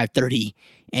 25, 30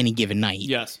 any given night.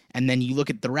 Yes. And then you look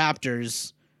at the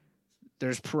Raptors,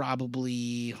 there's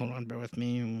probably, hold on, bear with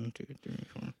me, 1, 2, 3,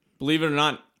 4. Believe it or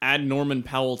not, add Norman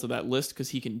Powell to that list because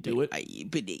he can do it.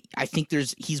 But I think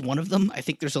he's one of them. I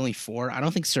think there's only 4. I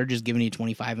don't think Serge is giving you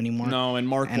 25 anymore. No, and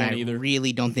Mark won't either. I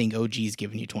really don't think OG is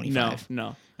giving you 25.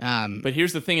 No. But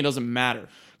here's the thing: it doesn't matter.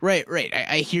 Right.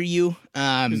 I hear you.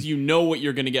 Because you know what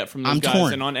you're going to get from those guys,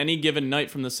 torn. And on any given night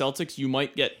from the Celtics, you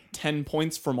might get 10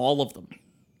 points from all of them.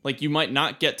 Like you might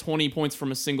not get 20 points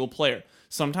from a single player.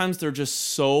 Sometimes they're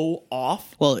just so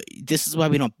off. Well, this is why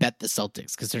we don't bet the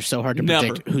Celtics, because they're so hard to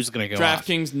predict who's going to go off.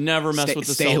 DraftKings never mess with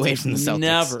the Celtics. Stay away from the Celtics.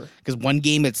 Never. Because one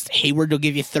game, it's Hayward will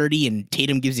give you 30 and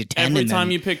Tatum gives you 10. Every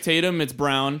time you pick Tatum, it's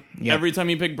Brown. Yep. Every time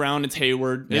you pick Brown, it's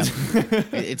Hayward. Yep.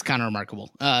 It's kind of remarkable.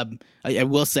 I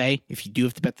will say, if you do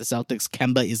have to bet the Celtics,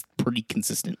 Kemba is pretty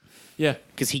consistent. Yeah.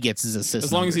 Because he gets his assists.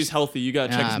 As long as he's healthy, you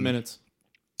got to check his minutes.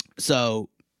 So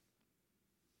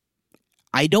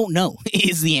I don't know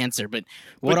is the answer, but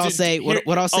what I'll say about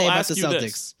the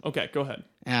Celtics. Okay, go ahead.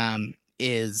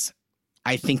 Is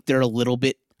I think they're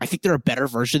a better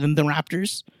version than the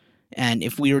Raptors. And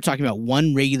if we were talking about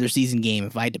one regular season game,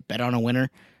 if I had to bet on a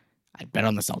winner, I'd bet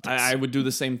on the Celtics. I would do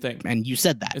the same thing. And you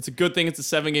said that. It's a good thing it's a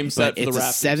 7-game set for the Raptors.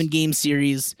 It's a 7-game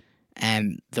series,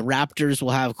 and the Raptors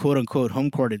will have quote unquote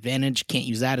home court advantage. Can't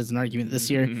use that as an argument this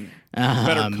year.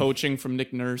 Better coaching from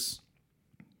Nick Nurse.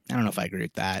 I don't know if I agree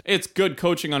with that. It's good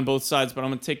coaching on both sides, but I'm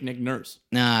going to take Nick Nurse.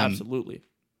 Absolutely.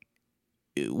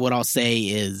 What I'll say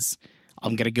is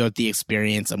I'm going to go with the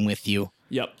experience. I'm with you.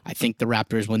 Yep. I think the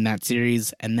Raptors win that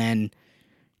series, and then...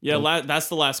 Yeah, that's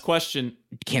the last question.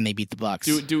 Can they beat the Bucks?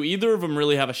 Do either of them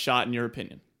really have a shot, in your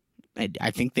opinion?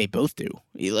 I think they both do.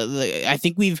 I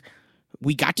think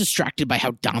we got distracted by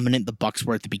how dominant the Bucks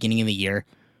were at the beginning of the year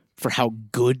for how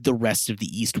good the rest of the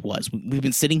East was. We've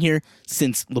been sitting here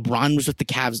since LeBron was with the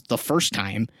Cavs the first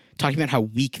time, talking about how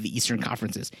weak the Eastern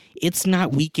Conference is. It's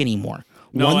not weak anymore.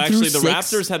 No, actually, the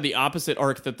Raptors had the opposite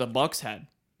arc that the Bucks had.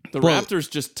 The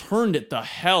Raptors just turned it the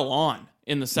hell on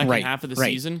in the second half of the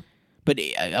season. But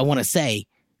I want to say,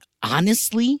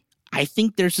 honestly, I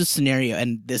think there's a scenario,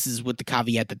 and this is with the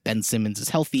caveat that Ben Simmons is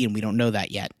healthy, and we don't know that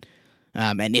yet.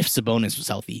 And if Sabonis was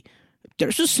healthy,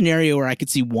 there's a scenario where I could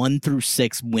see 1 through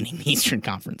 6 winning the Eastern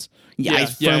Conference. I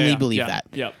firmly believe that.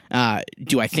 Yeah.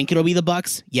 Do I think it'll be the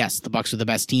Bucks? Yes, the Bucks are the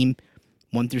best team.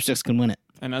 1 through 6 can win it.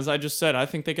 And as I just said, I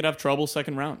think they could have trouble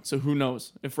second round. So who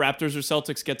knows? If Raptors or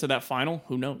Celtics get to that final,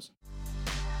 who knows?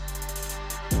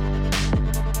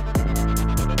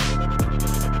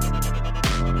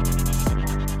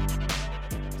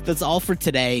 That's all for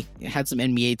today. Had some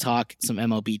NBA talk, some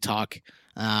MLB talk.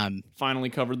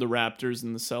 Finally covered the Raptors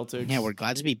and the Celtics. Yeah, we're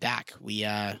glad to be back. We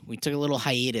took a little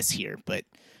hiatus here, but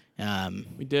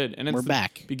we did, and we're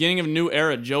back. Beginning of a new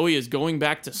era. Joey is going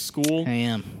back to school. I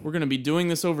am. We're going to be doing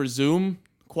this over Zoom.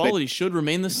 Quality should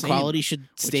remain the same. Quality should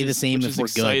stay the same if we're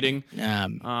exciting. Good.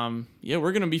 Yeah,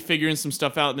 we're going to be figuring some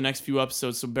stuff out in the next few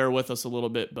episodes, so bear with us a little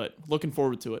bit, but looking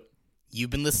forward to it.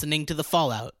 You've been listening to The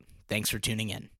Fallout. Thanks for tuning in.